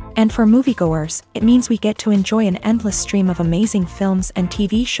possible. And for moviegoers, it means we get to enjoy an endless stream of amazing films and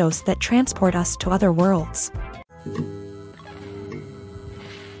TV shows that transport us to other worlds.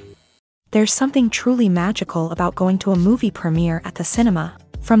 There's something truly magical about going to a movie premiere at the cinema.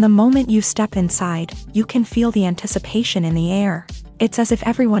 From the moment you step inside, you can feel the anticipation in the air. It's as if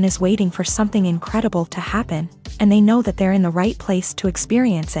everyone is waiting for something incredible to happen, and they know that they're in the right place to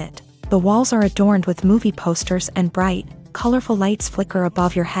experience it. The walls are adorned with movie posters and bright, colorful lights flicker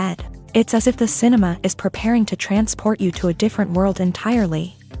above your head. It's as if the cinema is preparing to transport you to a different world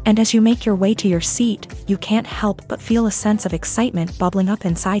entirely. And as you make your way to your seat, you can't help but feel a sense of excitement bubbling up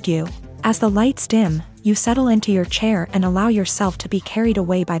inside you. As the lights dim, you settle into your chair and allow yourself to be carried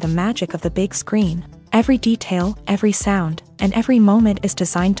away by the magic of the big screen. Every detail, every sound, and every moment is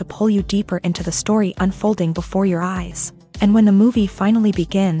designed to pull you deeper into the story unfolding before your eyes. And when the movie finally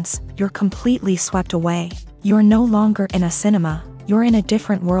begins, you're completely swept away. You're no longer in a cinema, you're in a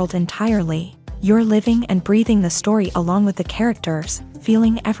different world entirely. You're living and breathing the story along with the characters,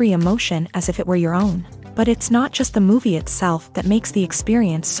 feeling every emotion as if it were your own. But it's not just the movie itself that makes the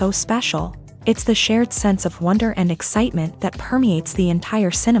experience so special. It's the shared sense of wonder and excitement that permeates the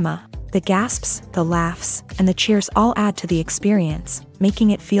entire cinema. The gasps, the laughs, and the cheers all add to the experience,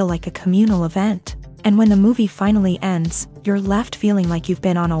 making it feel like a communal event. And when the movie finally ends, you're left feeling like you've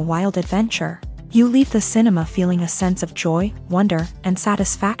been on a wild adventure. You leave the cinema feeling a sense of joy, wonder, and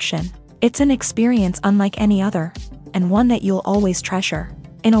satisfaction. It's an experience unlike any other, and one that you'll always treasure.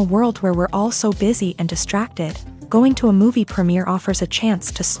 In a world where we're all so busy and distracted, going to a movie premiere offers a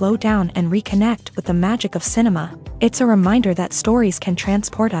chance to slow down and reconnect with the magic of cinema. It's a reminder that stories can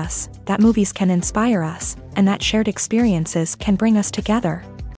transport us, that movies can inspire us, and that shared experiences can bring us together.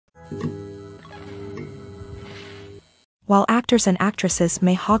 While actors and actresses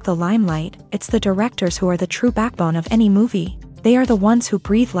may hog the limelight, it's the directors who are the true backbone of any movie. They are the ones who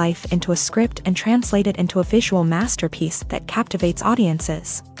breathe life into a script and translate it into a visual masterpiece that captivates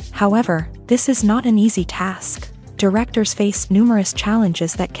audiences. However, this is not an easy task. Directors face numerous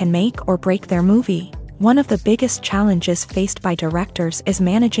challenges that can make or break their movie. One of the biggest challenges faced by directors is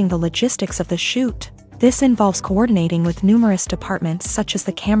managing the logistics of the shoot. This involves coordinating with numerous departments such as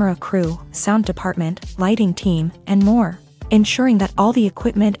the camera crew, sound department, lighting team, and more. Ensuring that all the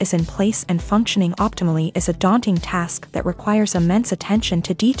equipment is in place and functioning optimally is a daunting task that requires immense attention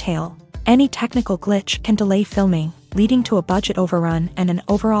to detail. Any technical glitch can delay filming, leading to a budget overrun and an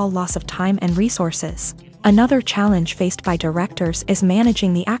overall loss of time and resources. Another challenge faced by directors is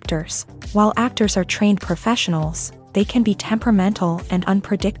managing the actors. While actors are trained professionals, they can be temperamental and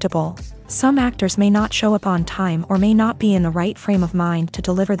unpredictable. Some actors may not show up on time or may not be in the right frame of mind to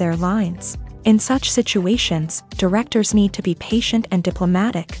deliver their lines. In such situations, directors need to be patient and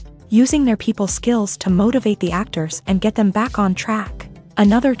diplomatic, using their people skills to motivate the actors and get them back on track.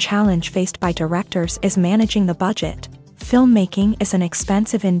 Another challenge faced by directors is managing the budget. Filmmaking is an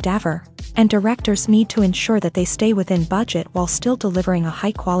expensive endeavor, and directors need to ensure that they stay within budget while still delivering a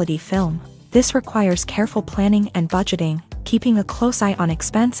high-quality film. This requires careful planning and budgeting, keeping a close eye on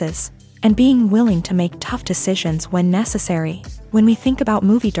expenses, and being willing to make tough decisions when necessary. When we think about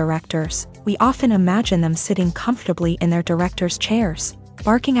movie directors, we often imagine them sitting comfortably in their director's chairs,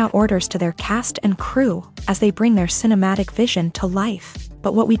 barking out orders to their cast and crew as they bring their cinematic vision to life.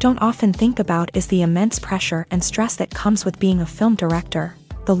 But what we don't often think about is the immense pressure and stress that comes with being a film director.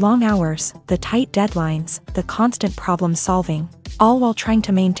 The long hours, the tight deadlines, the constant problem solving, all while trying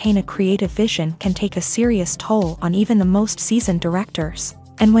to maintain a creative vision can take a serious toll on even the most seasoned directors.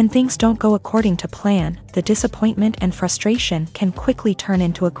 And when things don't go according to plan, the disappointment and frustration can quickly turn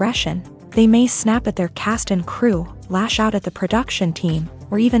into aggression. They may snap at their cast and crew, lash out at the production team,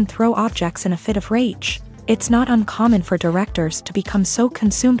 or even throw objects in a fit of rage. It's not uncommon for directors to become so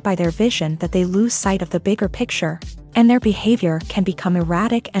consumed by their vision that they lose sight of the bigger picture, and their behavior can become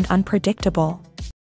erratic and unpredictable.